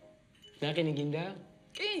 ნაყინი გინდა?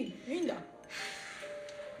 კი, მინდა.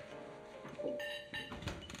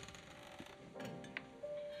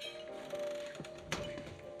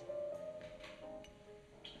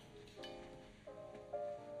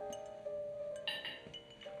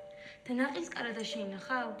 და ნაყინს კარადა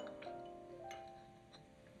შეინახავ?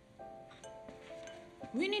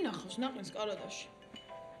 ვინ ინახავს ნაყინს კარადაში?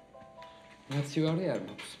 მაცივარი არ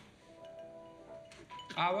მაქვს.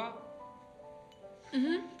 ყავა?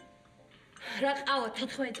 რა ყავა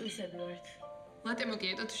 14 წლისები ვართ. ლატე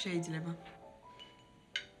მოკიეტო თუ შეიძლება.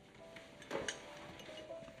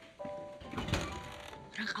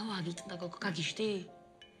 რა ყავა აგიწდა გოგო, გაგიშდი?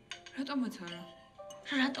 რატომაც არა?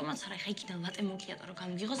 რატომაც არა, ხა იქიდან ლატე მოკიატო რომ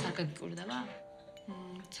გამიგიღოს არ გაგიკვირდება?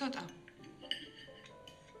 ცოტა.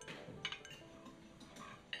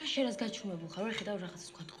 შენ რას გაჩუმებულ ხარ, ვერ ხედავ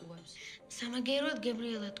რაღაცას გვატყუებს. სამაგეროდ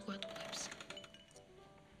გებრიელად გვატყუებს.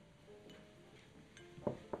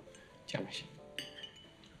 ჩამაში.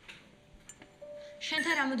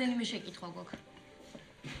 შენთან რამოდენიმე შეკითხვა გვაქვს.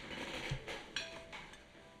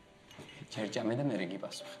 ჯერ ჭამე და მერე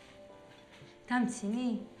გიპასუხე. დამცინი?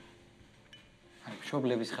 აი,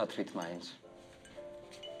 მშობლების ხათრით მაინც.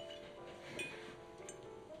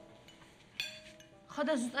 ხო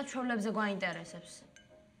და ზუსტად მშობლებზე გვაინტერესებს.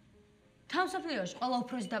 თავსაფლიოში ყველა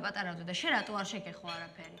უფროსი დაპატარავდა და შენ რატო არ შეგეხო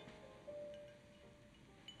არაფერი?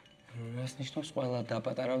 რას ნიშნავს ყველა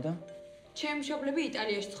დაპატარავდა? ჩემი მშობლები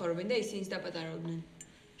იტალიაში ცხოვრობენ და ისინიც დაპატარავდნენ.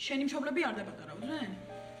 შენი მშობლები არ დაპატარავდნენ?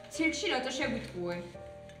 ცირკში რატო შეგვიტყუე?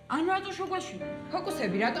 ან რატო შოგვაშინე?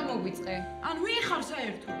 ფოკუსები რატო მოგვიწყე? ან ვინ ხარ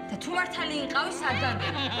საერთოდ? და თუ მართალი იყავი სადგარი.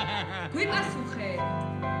 გვიპასუხე.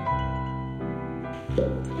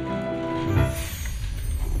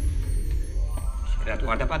 რატო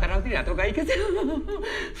არ დაპატარავდი, რატო გაიქეცე?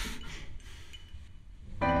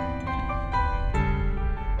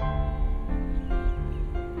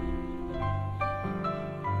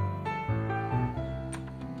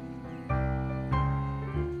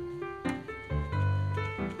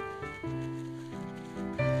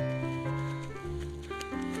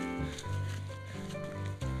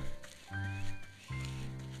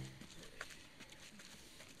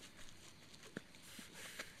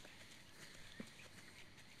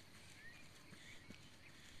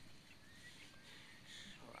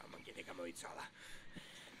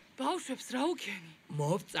 ბავშვებს რა უქენი?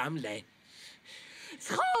 მოვწამლე.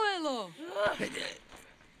 ცხოველო!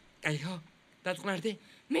 აიო, დაწყნარდი?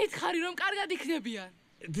 მითხარი რომ კარგად იქნებიან.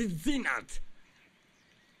 ძინათ.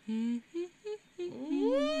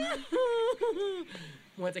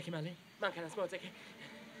 მოაწექი მალე, მანქანას მოაწექი.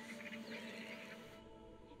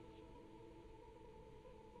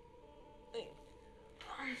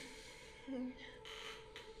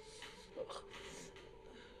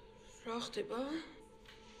 რა ხდება?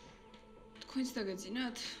 თქვენც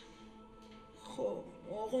დაგეძინათ? ხო,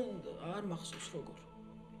 ოღონდ არ მახსოვს როგორ.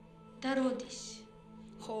 და როდის?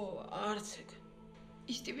 ხო, არც ეგ.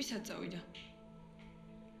 ის ტიპისაც წავიდა.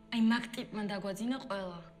 აი მაგ ტიპმა დაგვაძინა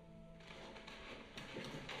ყველა.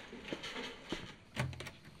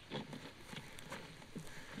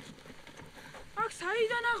 აქ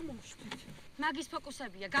საიდან აღმოჩნდით? მაგის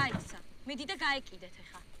ფოკუსებია, გაიქცა. მიდი და გაეკიდეთ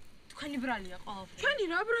ახლა. თქვენი ბრალია ყველაფერი. ჩვენი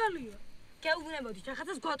რა ბრალია? გეუბნებოდით,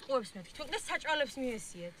 რაღაცას გვატყუებს მეთქი, თუ კიდე საჭვალებს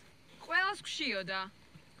მიესიეთ. ყველას გშიოდა.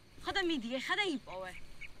 ხო და მიდი, ახლა და იპოვე.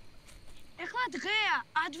 ეხლა დღეა,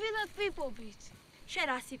 ადვილად ვიპოვით. შენ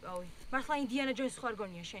რას იპოვი? მართლა ინდიანა ჯონის სხვა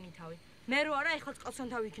რგონია შენი თავი. მე რო არა, ეხლა წყალსონ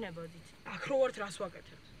თავი იქნებოდით. აქ რო ვართ რას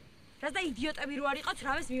ვაკეთებთ? რას და იდიოტები რო არ იყავთ,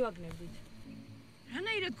 რავეს მივაგნებდით.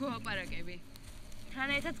 რანაირად გვაპარაკები?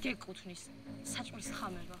 რანაირად გეკუთვნის. საჭმლის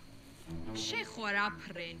ხამება. შენ ხო არ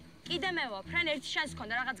აფრენ. კიდე მე ვაფრენ, ერთი შანსი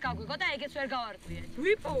ქონდა რაღაც გაგვიგო და ეგეც ვერ გავარკვიეთ.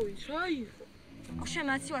 ვიპოვით, რა იყო? შენ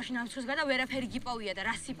მაცივარში ნამსხვრს გადა ვერაფერი გიპოვია და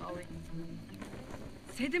რას იპოვე?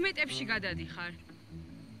 ზედმეტებში გადადიხარ.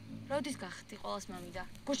 როდის გახდი ყოველს მამიდა?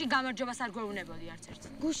 გუშინ გამარჯვებას არ გვეუბნებოდი არც ერთს.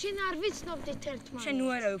 გუშინ არ ვიცნობდით ერთმანეთს. შენ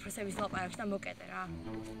უერავი უფროსების ლაპარაკს და მოკეტე რა.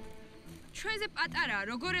 ჩვენზე პატარაა,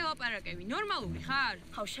 როგორ ელაპარაკები? ნორმალური ხარ?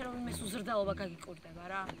 ხავ შენ რომ იმეს უზრდელობა გაგიკვირდება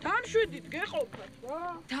რა. დამშვიდით, გეყოფათ რა.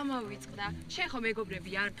 დამავიწყდა. შენ ხო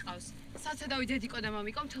მეგობრები არ ყავს. საცადავი დედიკო და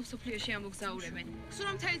მამიკო მთელ სოფლიოში ამოგზაურებენ. სულ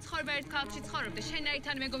რომ მთელი ცხოვრება ერთ ქალაქში ცხოვრობდე,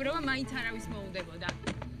 შენაირთან მეგობრობა მაინც არავის მოუნდებოდა.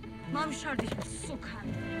 მამშარდის სუკან.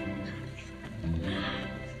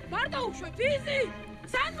 მარტო უშვებ, იზი!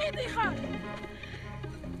 სან მიდიხარ?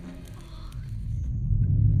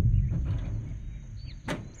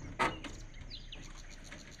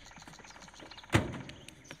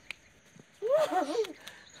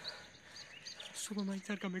 მაინც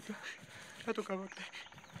არ გამეკვდა. რატო გავაკეთე?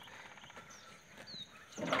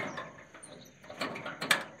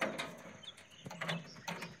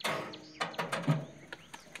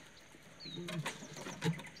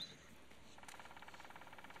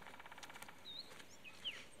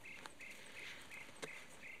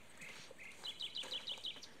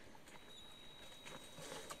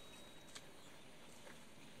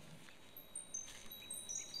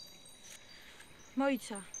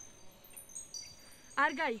 მოიცა.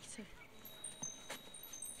 არ გაიქცე.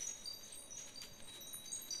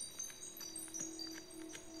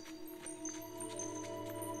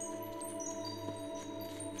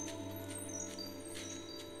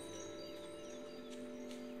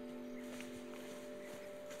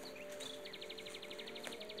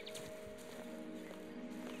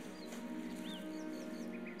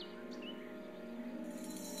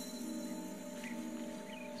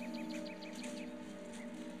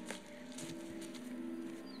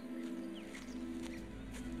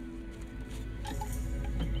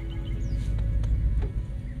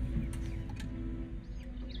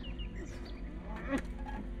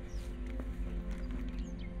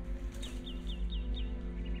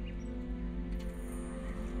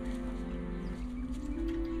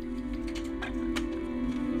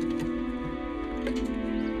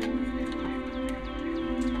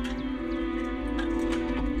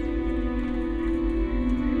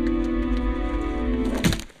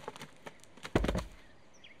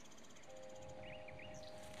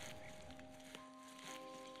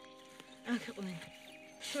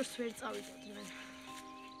 შორს ვერ წავიდოდნენ.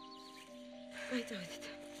 გაიწევით.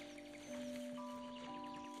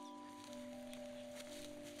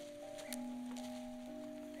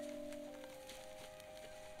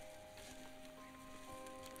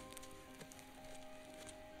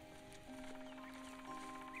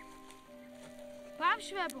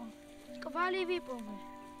 ბავშვებო, კვალი ვიპოვე.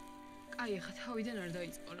 კაი, ხა თავიდან არ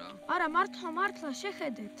დაიწყო რა. არა, მართლა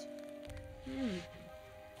შეხედეთ.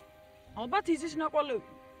 ალბათ იზის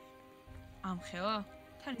ნაყვალები. ამხელა?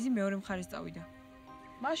 თან იზი მეორე მხარეს წავიდა.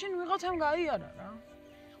 მაშინ ვიღაცამ გაიარა რა.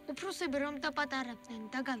 უფროსები რომ დაპატარებდნენ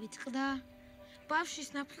და გავიწყდა. ბავშვის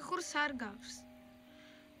ნაფხი ხურს არ გავს.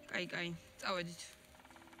 კაი, წავედით.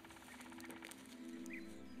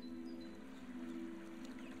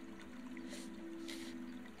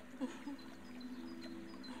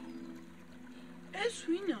 ეს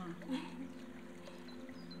ვინა?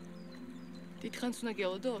 დიდხანს უნდა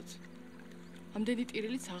გელოდოთ? ამდენი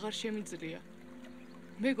ტირილიც აღარ შემიძლია.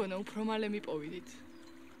 მეგონა უფრო მალე მიპოვიდით.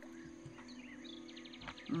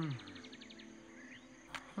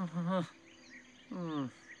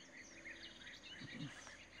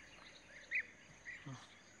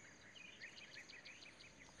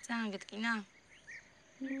 ძალიან გეტკინა?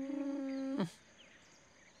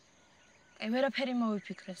 აი ვერაფერი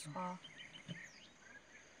მოვიფიქრე სხვა.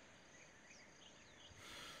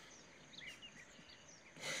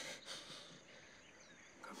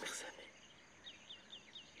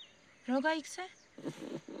 რო გაიქცე?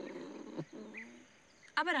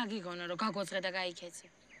 აბა რა გიგონა რომ გაგოძღე და გაიქეცი?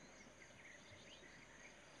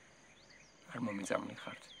 არ მომიწამნი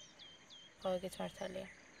ხართ. ხო, ეგეც მართალია.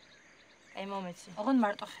 აი მომეცი. ოღონდ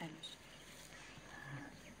მარტო ხელს.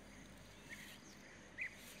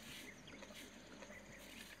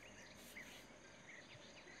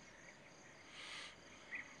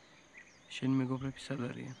 შენ მეგობრები სად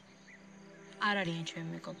არიან? არ არიან ჩემი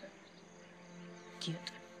მეგობრები.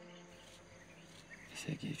 იდიოტი.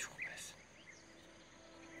 ესე იგი იჩხუბეს.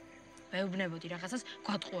 მეუბნებოდი რაღაცას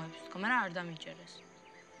გვატყუებს თქო, მაგრამ არ დამიჯერეს.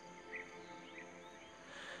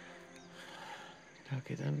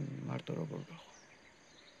 აქედან მარტო როგორ გახო?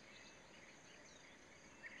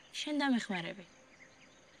 შენ დამეხმარები.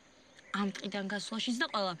 ამ ტყიდან გასვლაშიც და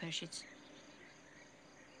ყველაფერშიც.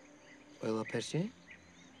 ყველაფერში?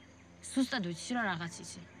 ზუსტად ვიცი რა რაღაც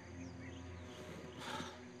ისი.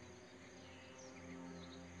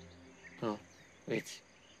 ვიცი.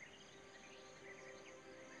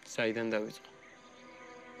 საიდან დავიწყო?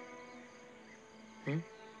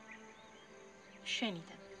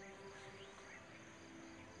 შენიდან.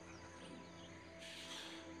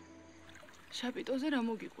 შაპიტოზე რა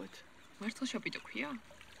მოგიყვეთ? მართლა შაპიტო ქვია?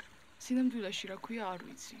 სინამდვილეში რა ქვია არ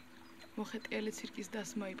ვიცი. მოხეტიალე ცირკის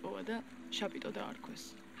დასმა იპოვა და შაპიტო დაარქვეს.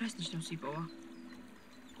 რას ნიშნავს იპოვა?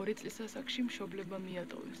 2 წლის ასაკში მშობლებმა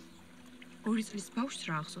მიატოვეს. 2 წლის ბავშვს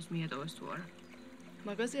რა ახსოვს მიატოვეს თუ არა?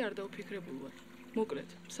 მაგაზე არ დაუფიქრებულ ვარ. მოკლედ,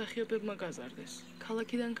 მსახიობებმა გაზარდეს.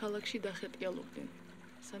 ქალაქიდან ქალაქში დახეტიალობდნენ.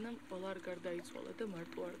 სანამ ყველა არ გარდაიცვალა და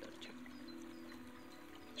მარტო არ დარჩა.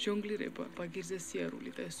 ჟონგლირება, ბაგირზე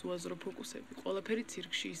სიარული და ეს უაზრო ფოკუსები, ყველაფერი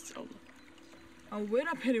ცირკში ისწავლა. აუ,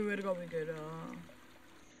 ვერაფერი ვერ გავიგე რა.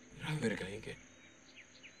 ვერ გაიგე.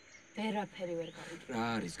 ვერაფერი ვერ გაიგე. რა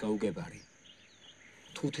არის გაუგებარი?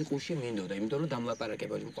 თუთიყუში მინდოდა, იმიტომ რომ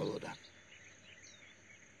დამლაპარაკებელი მყოლოდა.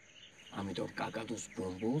 ამიტომ კაკადუს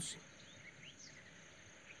ბუმბულს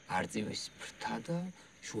არწივის ფრთა და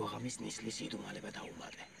შუაღამის ნისლის იდუმალება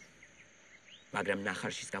დაუმატე. მაგრამ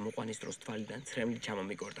ნახარშის გამოყვანის დროს თვალიდან ცრემლი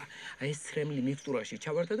ჩამომიგორდა. აი ეს ცრემლი მიქსტურაში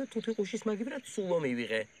ჩავარდა და თუთიყუშის მაგივრად სულო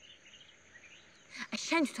მივიღე.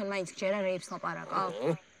 შენ თვითონ მაინც გჯერა რეებს ლაპარაკავ?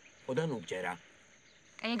 ხო და ნუ გჯერა.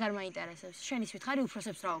 აი ეგ არ მაინტერესებს. შენ ის ვითხარი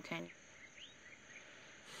უფროსებს რა უქენი.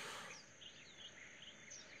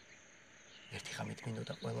 ერთი ხამით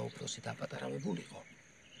მინდოდა ყველა უფროსი დაპატარავებულიყო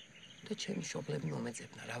და ჩემი მშობლები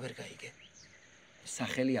მომეძებნა, რა ვერ გაიგე.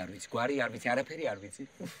 სახელი არ ვიცი, გვარი არ ვიცი, არაფერი არ ვიცი.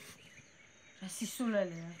 რა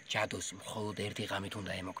სისულელეა. ჯადოს მხოლოდ ერთი ღამით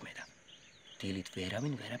უნდა ემოქმედა. დილით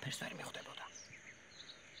ვერავინ ვერაფერს ვერ მიხვდებოდა.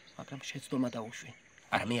 მაგრამ შეცდომა დაუშვი.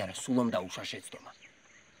 არა, მე არა, სულომ დაუშვა შეცდომა.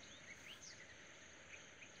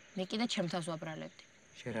 მე კიდე ჩემ თავს ვაბრალებდი.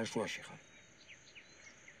 შენ რა შუაში ხარ?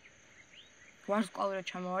 ვარსკვლავი რა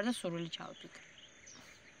ჩამოვარდა, სურვილი ჩავიფიქრე.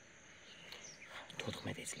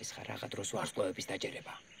 14 წლის ხარ, რაღა დროს ვარსკვლავების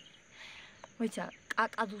დაჯერება. მოიცა,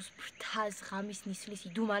 კაკადუს ფრთას ღამის ნისლის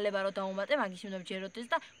იდუმალება რო დაუმატე, მაგის უნდა ვჯეროდეს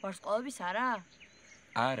და ვარსკვლავების არა?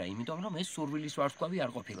 არა, იმიტომ რომ ეს სურვილის ვარსკვლავი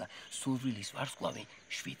არ ყოფილა. სურვილის ვარსკვლავი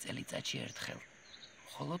 7 წელიწადში ერთხელ.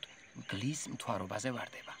 მხოლოდ გლის მთვარობაზე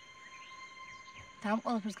ვარდება. და ამ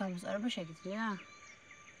ყველაფრის გამოსწორება შეგიძლია?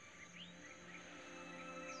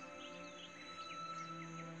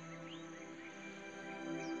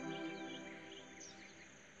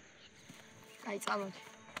 აი, წამოდი.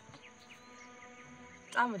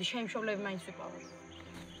 წამოდი, შენი მშობლები მაინც ვიყვავენ.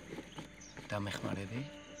 დამეხმარები?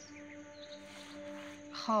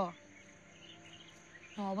 ხო.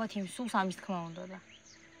 ალბათ იმ სულს ამის თქმა უნდა და.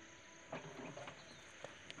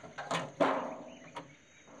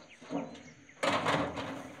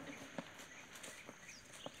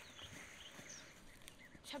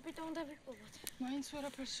 ჩაპიტო უნდა ვიყვოთ. მაინც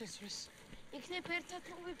ვერაფერს შეცვლის. იქნებ ერთად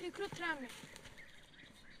რომ ვიფიქროთ რამე.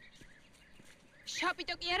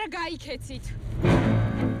 შაპიტო კი არა გაიქეცით.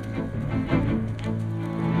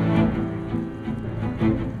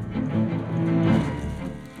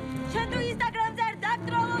 შენ თუ ინსტაგრამზე არ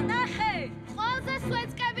დაგტროლო ნახე. ყველაზე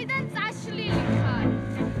სვეცკებიდან წაშლილი ხარ.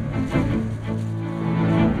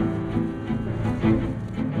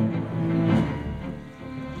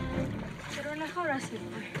 რო ნახავ რას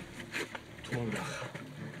ვიყავ? თუ ნახა.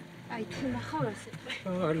 აი, თუ ნახავ რას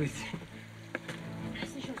ვიყავ? არ ვიცი.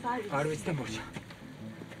 არ ვიცი და მოჩა.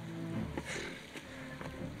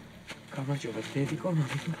 გამარჯობა, დედიკო,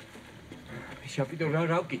 მამიკო. შაპიტო,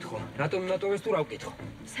 რა ვკითხო? რატომ ნატოვეს თუ რა ვკითხო?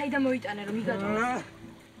 საიდან მოიტანე რომ იგატოვოს?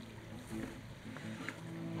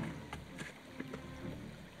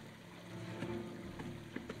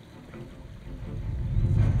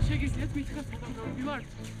 შეგიძლიათ მითხრათ სანამ გავდივართ?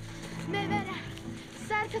 მე ვერა.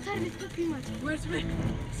 საერთოდ არ მithქვი ფილმად. ვერც მე.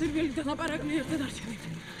 სერგელი და ლაპარაკნი ერთად არ ჩავით.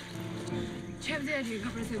 ჩემზე არ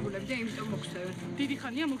გიგაპროდუქციები და იმიტომ მოგხსევენ. დიდი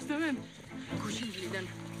ხანია მოგხსევენ? გუშინიდან.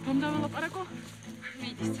 რომ დავალაპარაკო?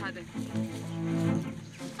 მიდის ცადე.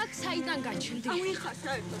 აქ საიდან გაჩნდი? ავიხარ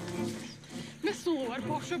საერთოდ. მე სულ ვარ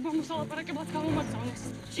ბავშვებმა მოსალაპარაკებლად გამომაგზავნეს.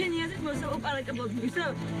 შენი აზრით მოსალაპარაკებლად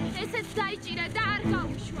მისავ? ესეც დაიჭირა და არ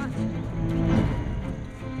გაუშვათ.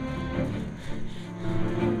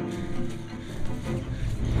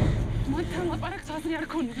 მათთან ლაპარაკს აზრი არ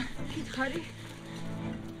ქონია. კითხარი?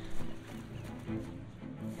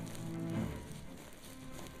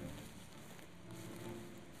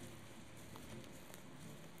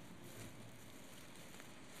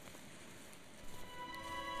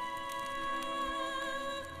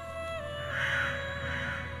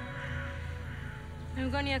 მე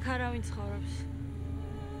მგონია აქ არავინ ცხოვრობს.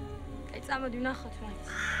 აი, წამოდი ვნახოთ მაინც.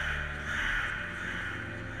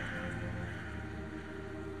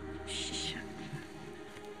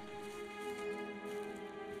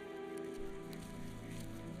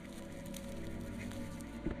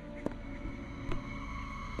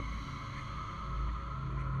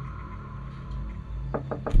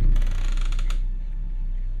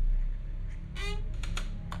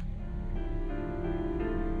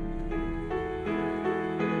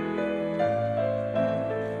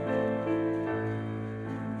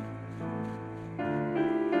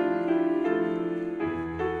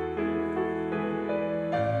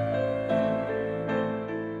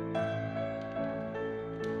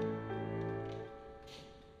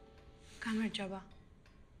 გამარჯობა.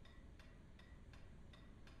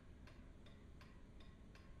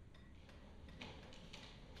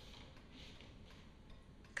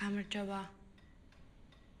 გამარჯობა.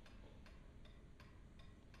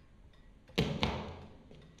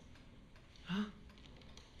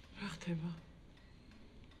 ხდება?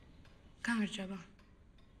 გამარჯობა.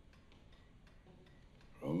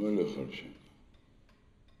 რომელი ხარ შენ?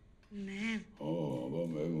 მე? აბა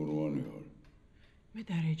მე მურმანი ვარ. მე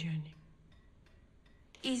დარეჯანი.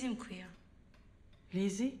 იზი მქვია.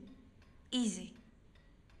 ლიზი? იზი.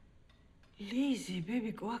 ლიზი,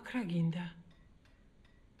 ბებიკო, აქ რა გინდა?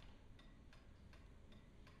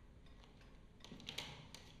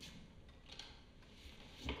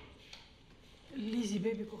 ლიზი,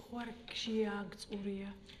 ბებიკო, ხო არ გშია,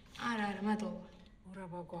 აღწურია? არა, მადლობა.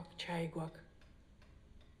 მურაბა გვაქვს, ჩაი გვაქვს.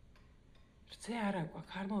 რძე არა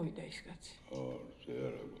გვაქვს, არ მოვიდა ის კაცი. რძე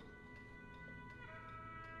არა გვაქვს.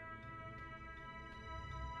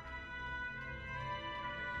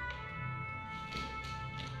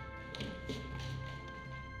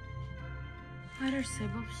 არ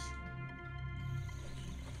არსებობს.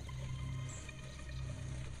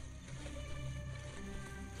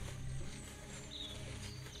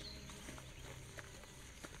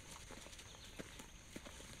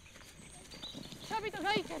 შაბიტო,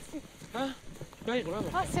 გაიქეცი. გაიღო, მამა.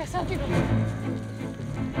 ასე, საჭირო.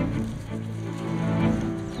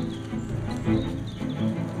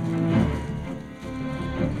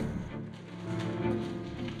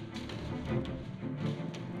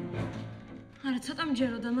 ცოტა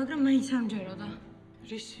მჯეროდა, მაგრამ მაინც ამჯეროდა.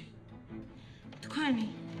 რისი? თქვენი.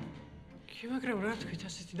 კი, მაგრამ რა თქვით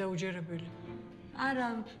ასეთი დაუჯერებელი? არა,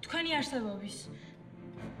 თქვენი არსებობის.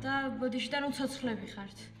 და ბოდიშიდან უცოცხლები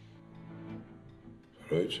ხართ.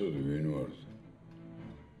 რა იცოდი, ვინ ვარ?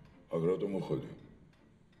 აქ რატომ მოხდი?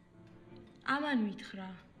 ამან მითხრა.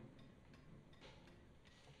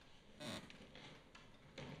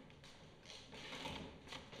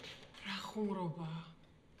 რა ხუმრობაა?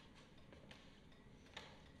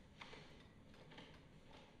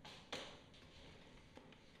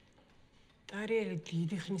 ტარიელი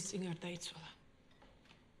დიდი ხნის წინ არ დაიცვალა.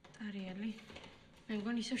 ტარიელი? მე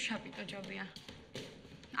მგონი ისევ შაპიტო ჯობია.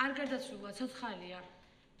 არ გარდაცვლილა, ცოცხალია.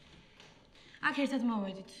 აქ ერთად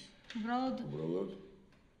მოვედით. უბრალოდ?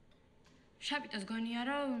 შაპიტოს გონია,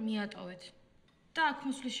 რომ მიატოვეთ. და აქ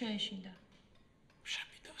მოსვლის შეეშინდა.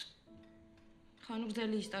 შაპიტოს? ხო, ნუ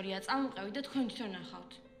გრძელი ისტორია, წამოვყევით და თქვენ თვითონ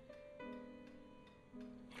ნახავთ.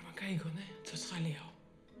 მორმა გაიგონე, ცოცხალიაო.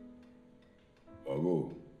 ბაბუ?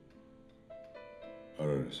 არ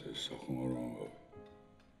არის ეს სახუმარო ამბავი.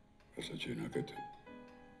 რასაც შენ აკეთებ.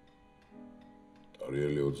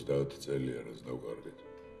 ტარიელი 30 წელია, რაც დავკარგეთ.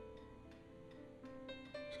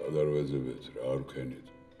 სად არ ვეძებეთ, რა არ ვქენით.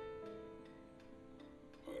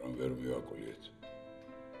 მაგრამ ვერ მივაკვლიეთ.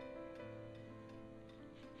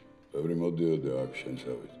 ბევრი მოდიოდა აქ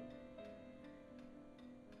შენსავით.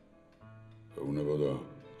 ეუბნებოდა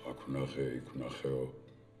აქ ვნახე, იქ ვნახეო.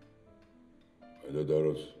 მე და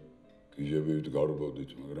დაროც გიჟები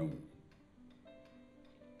ვდგარბოდით, მაგრამ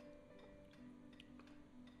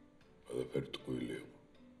ყველაფერი ტყუილი იყო.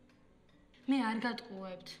 მე არ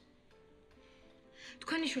გატყუებთ.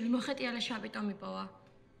 თქვენი შვილი მოხეტიალე შაპიტო მიპოვა.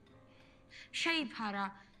 შეიფარა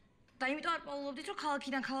და იმიტომ არ პოულობდით, რომ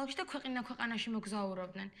ქალაქიდან ქალაქში და ქვეყნიდან ქვეყანაში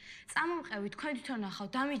მოგზაურობდნენ. წამომყევით, თქვენ თვითონ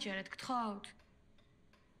ნახავთ, დამიჯერეთ, გთხოვთ.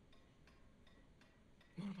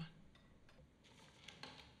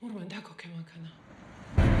 მურმან დაგოქე მანქანა.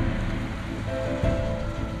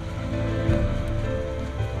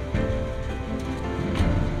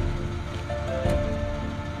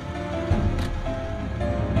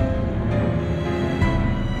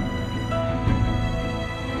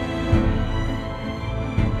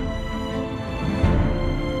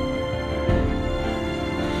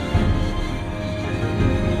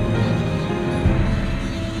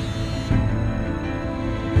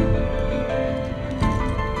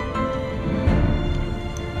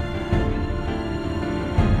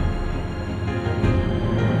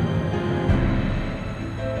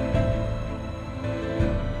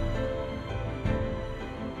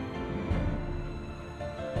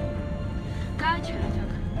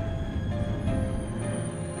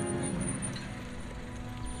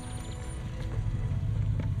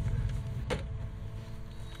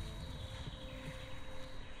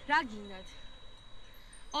 რა გინდათ?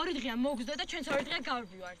 ორი დღეა მოგზდო და ჩვენც ორი დღე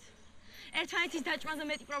გავბივართ. ერთმანეთის დაჭმაზე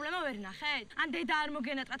მეტი პრობლემა ვერ ნახეთ? ან დედა არ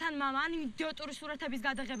მოგენატრათ, ან მამა, ან იდიოტური სურათების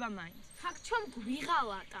გადაღება მაინც. აქ ჩვენ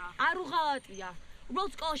გვიღალატა. არ უღალატია.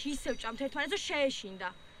 უბრალოდ სკოლაში ისევ ჭამთ ერთმანეთს, რომ შეეშინდა.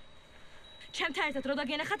 ჩემთან ერთად რო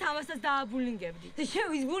დაგენახათ, ამასაც დააბულინგებდით.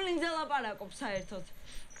 შევის ბულინგზე ლაპარაკობ საერთოდ.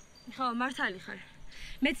 ხო, მართალი ხარ.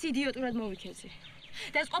 მეც იდიოტურად მოვიქეცი.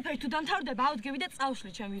 და ეს ყოფილი თუ დამთავრდება, ავდგები და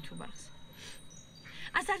წავშლი ჩემ YouTube-ს.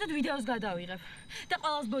 ან საერთოდ ვიდეოს გადავიღებ და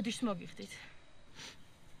ყველას ბოდიშს მოგიხდით.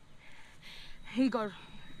 იგორ,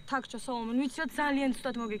 თაქჩო, სოლომონ, ვიცი რომ ძალიან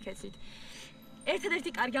ცუდად მოგიქეცით.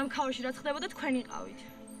 ერთადერთი კარგი ამ ქაოსში რაც ხდებოდა თქვენ იყავით.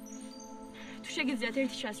 თუ შეგიძლიათ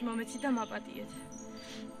ერთი შანსი მომეცით და მაპატიეთ.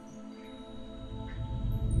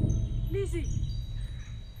 ლიზი,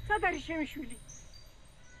 სად არის ჩემი შვილი?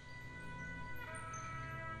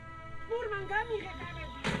 მურმან გამიღე კაბები.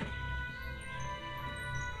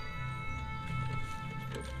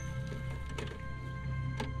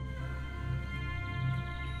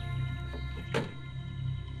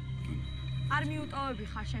 არ მიუტოვები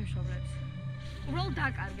ხარ შემშობლებს. უბრალოდ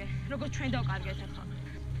დაკარგე, როგორც ჩვენ დავკარგეთ ახლა.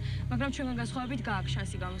 მაგრამ ჩვენგან განსხვავებით გააქვს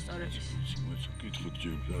შანსი გამოსწორების. მოიცა, კითხოთ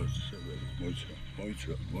ჯერ და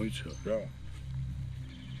მოიცა, რა.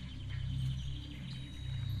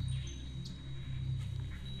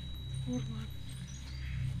 მურმან.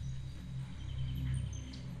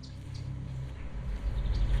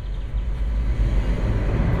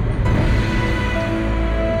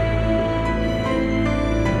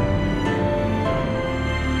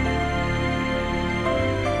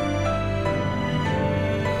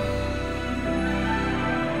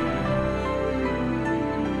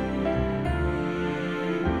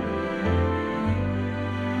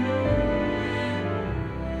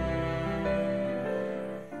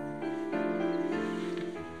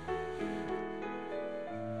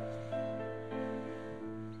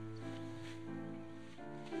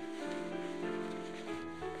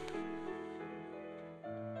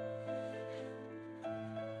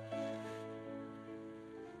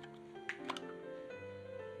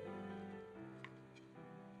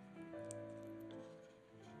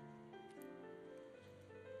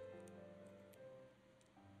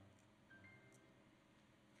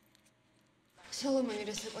 სოლომონი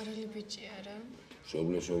რა საყვარელი ბიჭია რა.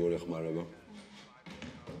 შობლეს როგორ ეხმარება?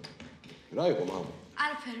 რა იყო მამა?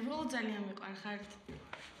 არაფერი, უბრალოდ ძალიან მიყვარხართ.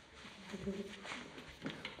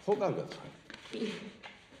 ხო კარგად ხარ.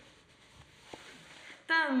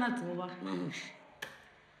 და მადლობა.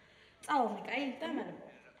 წავალი, კაი? და მერე.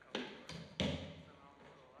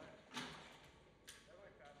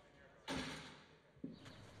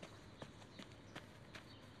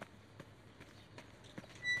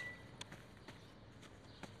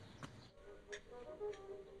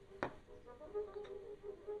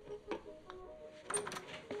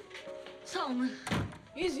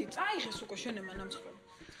 იზი, წაიღეს უკვე შენ ემან ამცხრობ.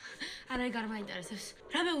 არა, ეგ არ მაინტერესებს.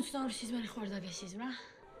 რა მე უცნაური სიზმარი ხوار დაგესიზმრა?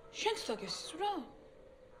 შენც დაგესიზმრა?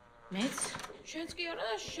 მეც? შენც კი არა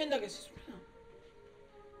და შენ დაგესიზმრა?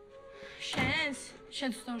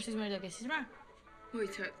 შენც უცნაური სიზმარი დაგესიზმრა?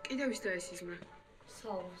 მოიცა, კიდევ ის დაესიზმრა.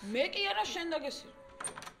 სალმე. მე კი არა შენ დაგესიზმრა.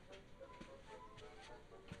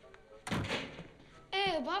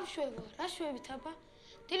 ბავშვებო, რა შვებით აბა?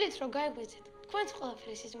 დილით რომ გაიგვეცეთ, თქვენც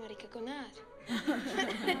ყველაფერი სიზმარი გეგონათ?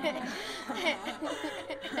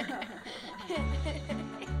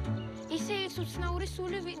 ისე ის უცნაური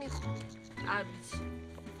სული ვინ იყო? არ ვიცი.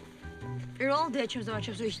 პირველად ეჩემს და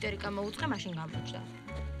მაჩემს ისტერიკა მოუწყე, მაშინ გამოჩნდა.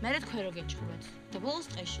 მერე თქვენ რო გეჭხურეთ და ბოლოს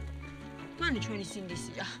ტყეში. მანი ჩვენი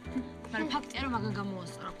სინდისია. მაგრამ ფაქტია რომ მაგან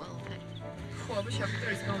გამოასწორა ყველაფერი. ხო, აბა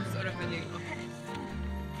შაფტერის გამოსწორებელი იყო.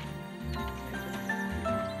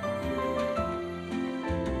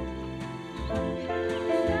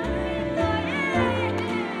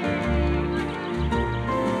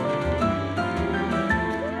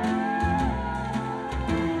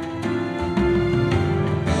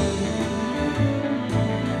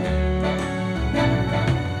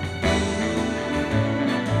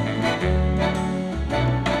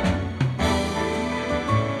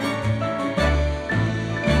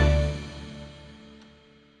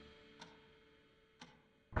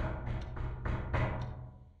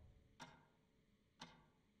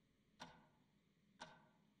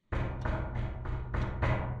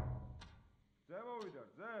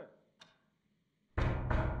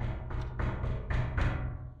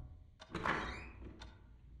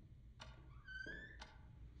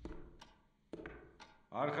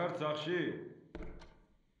 არ ხარ ძახში?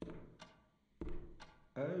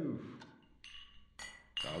 აუ.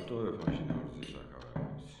 დავტოვებ მაშინ.